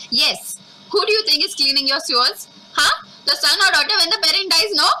 Yes. Who do you think is cleaning your sewers? Huh? The son or daughter when the parent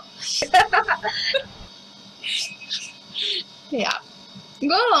dies, no? Yeah.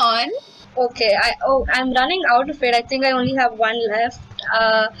 Go on. Okay, I'm running out of it. I think I only have one left.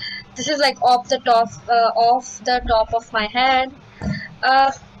 This is like off the top of my head.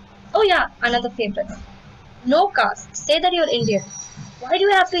 Oh yeah, another favorite. No caste. Say that you're Indian. Why do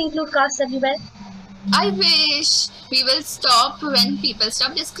you have to include caste everywhere? I wish we will stop when people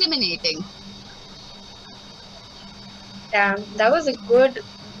stop discriminating. Damn, that was a good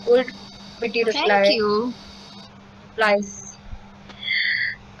witty reply. Thank you. Replies.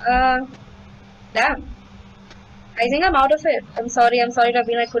 Damn. I think I'm out of it. I'm sorry,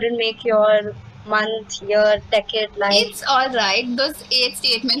 Raveen. I couldn't make your month, year, decade life. It's all right. Those 8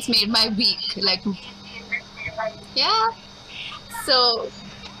 statements made my week. Like, yeah. So,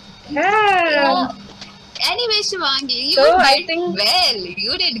 Yeah. anyway, Shivangi, you So, I did think- well.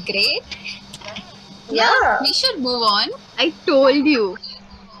 You did great. Yeah. We should move on. I told you.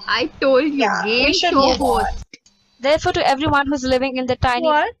 Yeah, we Game should show move on. host. Therefore, to everyone who's living in the tiny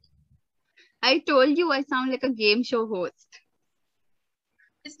What? I told you I sound like a game show host.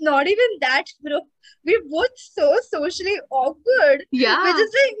 It's not even that, bro. We're both so socially awkward. Yeah. We're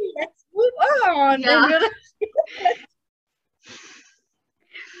just like, let's move on. Yeah. And you're like,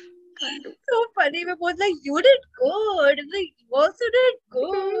 so funny. We're both like, you did good. It's like, you also did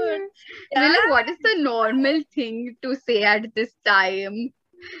good. We're like, what is the normal thing to say at this time?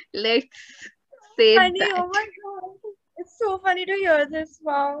 Let's say Funny. that. Oh my god. It's so funny to hear this.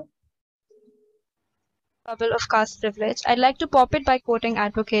 Wow. bubble of caste privilege, I'd like to pop it by quoting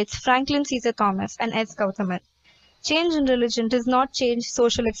advocates Franklin Caesar Thomas and S. Gautaman. Change in religion does not change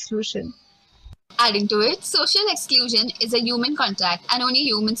social exclusion. Adding to it, social exclusion is a human contract and only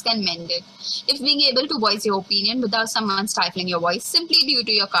humans can mend it. If being able to voice your opinion without someone stifling your voice simply due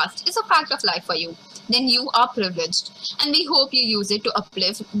to your caste is a fact of life for you, then you are privileged. And we hope you use it to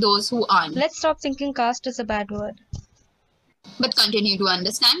uplift those who aren't. Let's stop thinking caste is a bad word. But continue to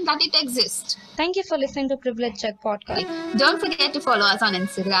understand that it exists. Thank you for listening to Privilege Check podcast. Don't forget to follow us on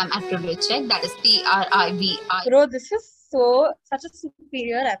Instagram at Privilege Check, that is PRIVI. Bro, this is such a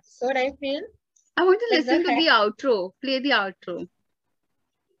superior episode, I feel. I want to Is listen that to the outro. Play the outro.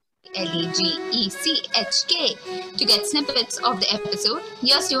 LEGECHK. To get snippets of the episode,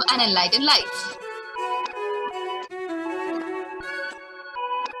 here's to an enlightened life.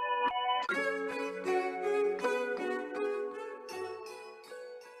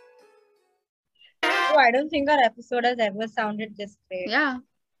 Oh, I don't think our episode has ever sounded this great. Yeah.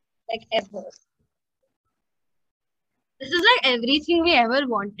 Like ever. This is like everything we ever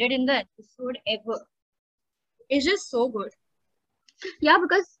wanted in the episode ever. It's just so good. Yeah,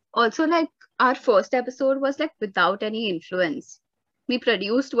 because also like our first episode was like without any influence. We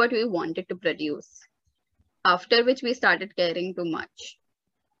produced what we wanted to produce. After which we started caring too much.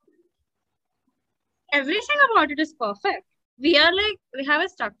 Everything about it is perfect. We have a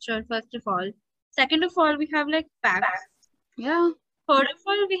structure, first of all. Second of all, we have like facts. Yeah. Third of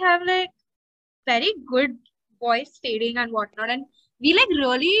all, we have like very good voice fading and whatnot. And we like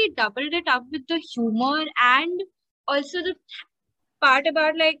really doubled it up with the humor and also the part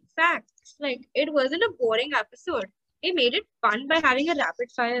about like facts. Like it wasn't a boring episode. We made it fun by having a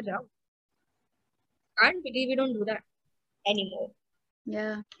rapid fire round. Can't believe we don't do that anymore.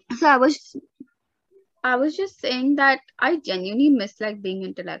 Yeah. So I was just saying that I genuinely miss like being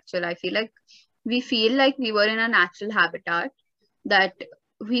intellectual. I feel like we were in a natural habitat, that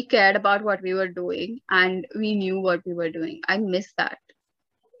we cared about what we were doing and we knew what we were doing. I miss that.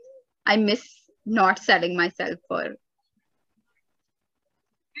 I miss not selling myself for.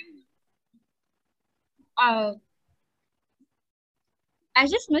 I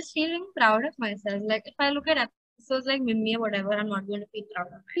just miss feeling proud of myself. Like if I look at episodes like Mimmi or whatever, I'm not going to feel proud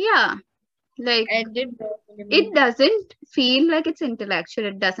of myself. Yeah. Like I did that. it doesn't feel like it's intellectual.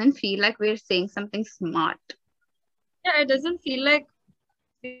 It doesn't feel like we're saying something smart. Yeah, it doesn't feel like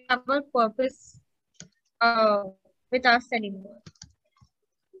we have a purpose with us anymore.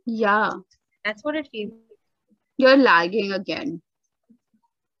 Yeah. That's what it feels like. You're lagging again.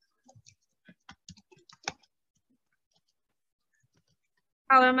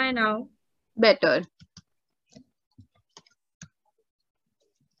 How am I now? Better.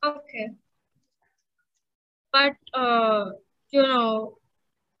 Okay. But you know,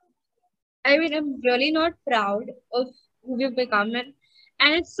 I mean, I'm really not proud of who we've become, and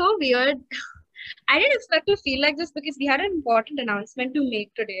it's so weird. I didn't expect to feel like this because we had an important announcement to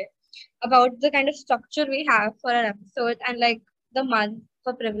make today about the kind of structure we have for our episode and like the month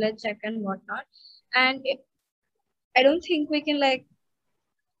for privilege check and whatnot. And I don't think we can like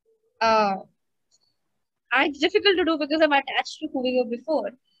it's difficult to do because I'm attached to who we were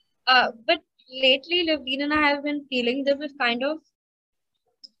before. But lately, Levine and I have been feeling that we're kind of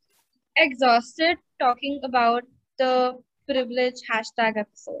exhausted talking about the privilege hashtag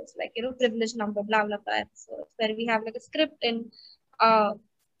episodes, like privilege number blah blah blah episodes, where we have like a script and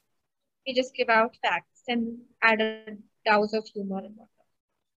we just give out facts and add a dose of humor and whatnot.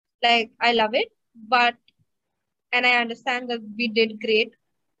 Like I love it, and I understand that we did great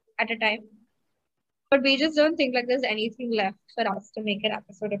at a time. But we just don't think like there's anything left for us to make an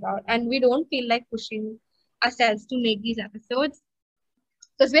episode about. And we don't feel like pushing ourselves to make these episodes.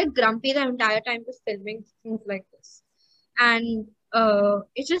 because we're grumpy the entire time just filming things like this. And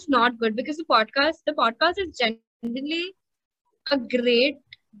it's just not good because the podcast is genuinely a great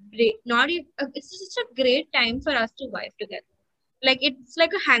break, not even, it's just a great time for us to vibe together. Like it's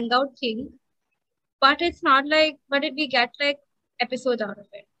like a hangout thing, but it's not like, we get like episodes out of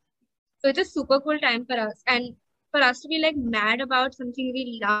it. So it's a super cool time for us. And for us to be like mad about something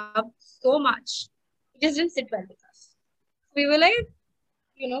we loved so much, it just didn't sit well with us. We were like,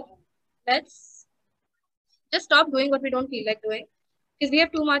 let's just stop doing what we don't feel like doing because we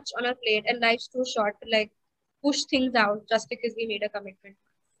have too much on our plate and life's too short to like push things out just because we made a commitment.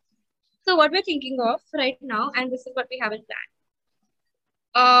 So what we're thinking of right now, and this is what we have in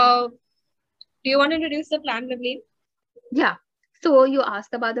plan. Do you want to introduce the plan, Navleen? Yeah. So you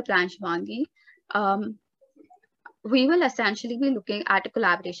asked about the plan, Shivangi. We will essentially be looking at a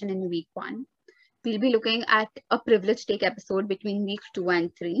collaboration in week 1. We'll be looking at a privilege take episode between week 2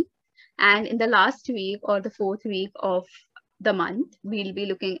 and 3. And in the last week or the 4th week of the month, we'll be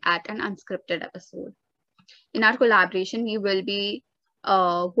looking at an unscripted episode. In our collaboration, we will be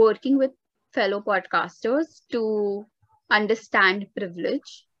working with fellow podcasters to understand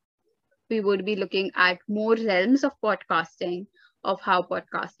privilege. We would be looking at more realms of podcasting, of how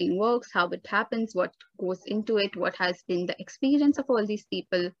podcasting works, how it happens, what goes into it, what has been the experience of all these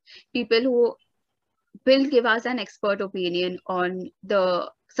people who will give us an expert opinion on the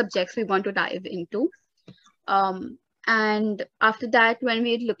subjects we want to dive into. And after that, when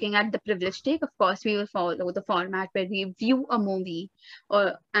we're looking at the privilege take, of course, we will follow the format where we view a movie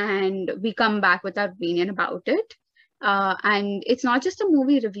and we come back with our opinion about it. And it's not just a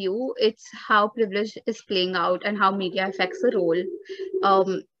movie review, it's how privilege is playing out and how media affects the role.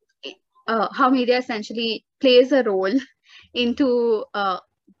 How media essentially plays a role into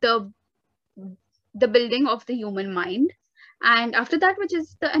the building of the human mind. And after that, which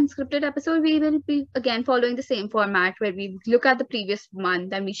is the unscripted episode, we will be again following the same format where we look at the previous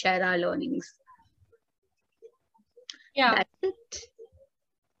month and we share our learnings. Yeah. That's it.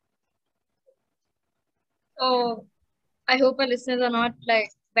 So I hope our listeners are not like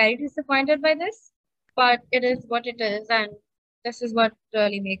very disappointed by this, but it is what it is, and this is what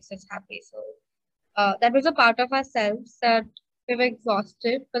really makes us happy. So that was a part of ourselves that we were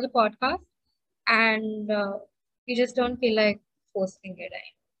exhausted for the podcast, and we just don't feel like forcing it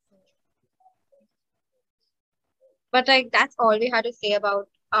in. But like that's all we had to say about.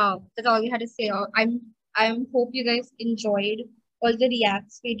 That's all we had to say. I hope you guys enjoyed all the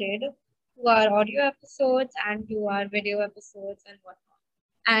reacts we did to our audio episodes and to our video episodes and whatnot.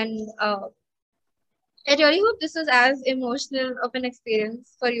 And I really hope this was as emotional of an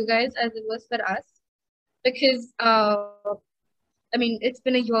experience for you guys as it was for us, because I mean it's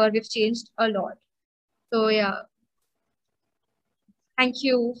been a year, we've changed a lot. So yeah, thank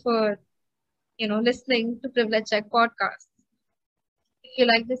you for listening to Privilege Check podcast. If you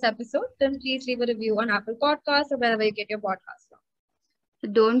like this episode, then please leave a review on Apple Podcasts or wherever you get your podcast from.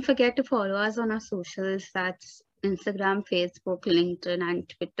 Don't forget to follow us on our socials. That's Instagram, Facebook, LinkedIn, and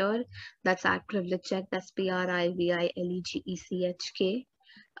Twitter. That's at Privilege Check. That's PRIVILEGECHK.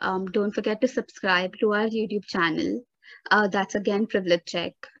 Don't forget to subscribe to our YouTube channel. That's again Privilege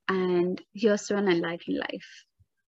Check. And here's to an enlightened life.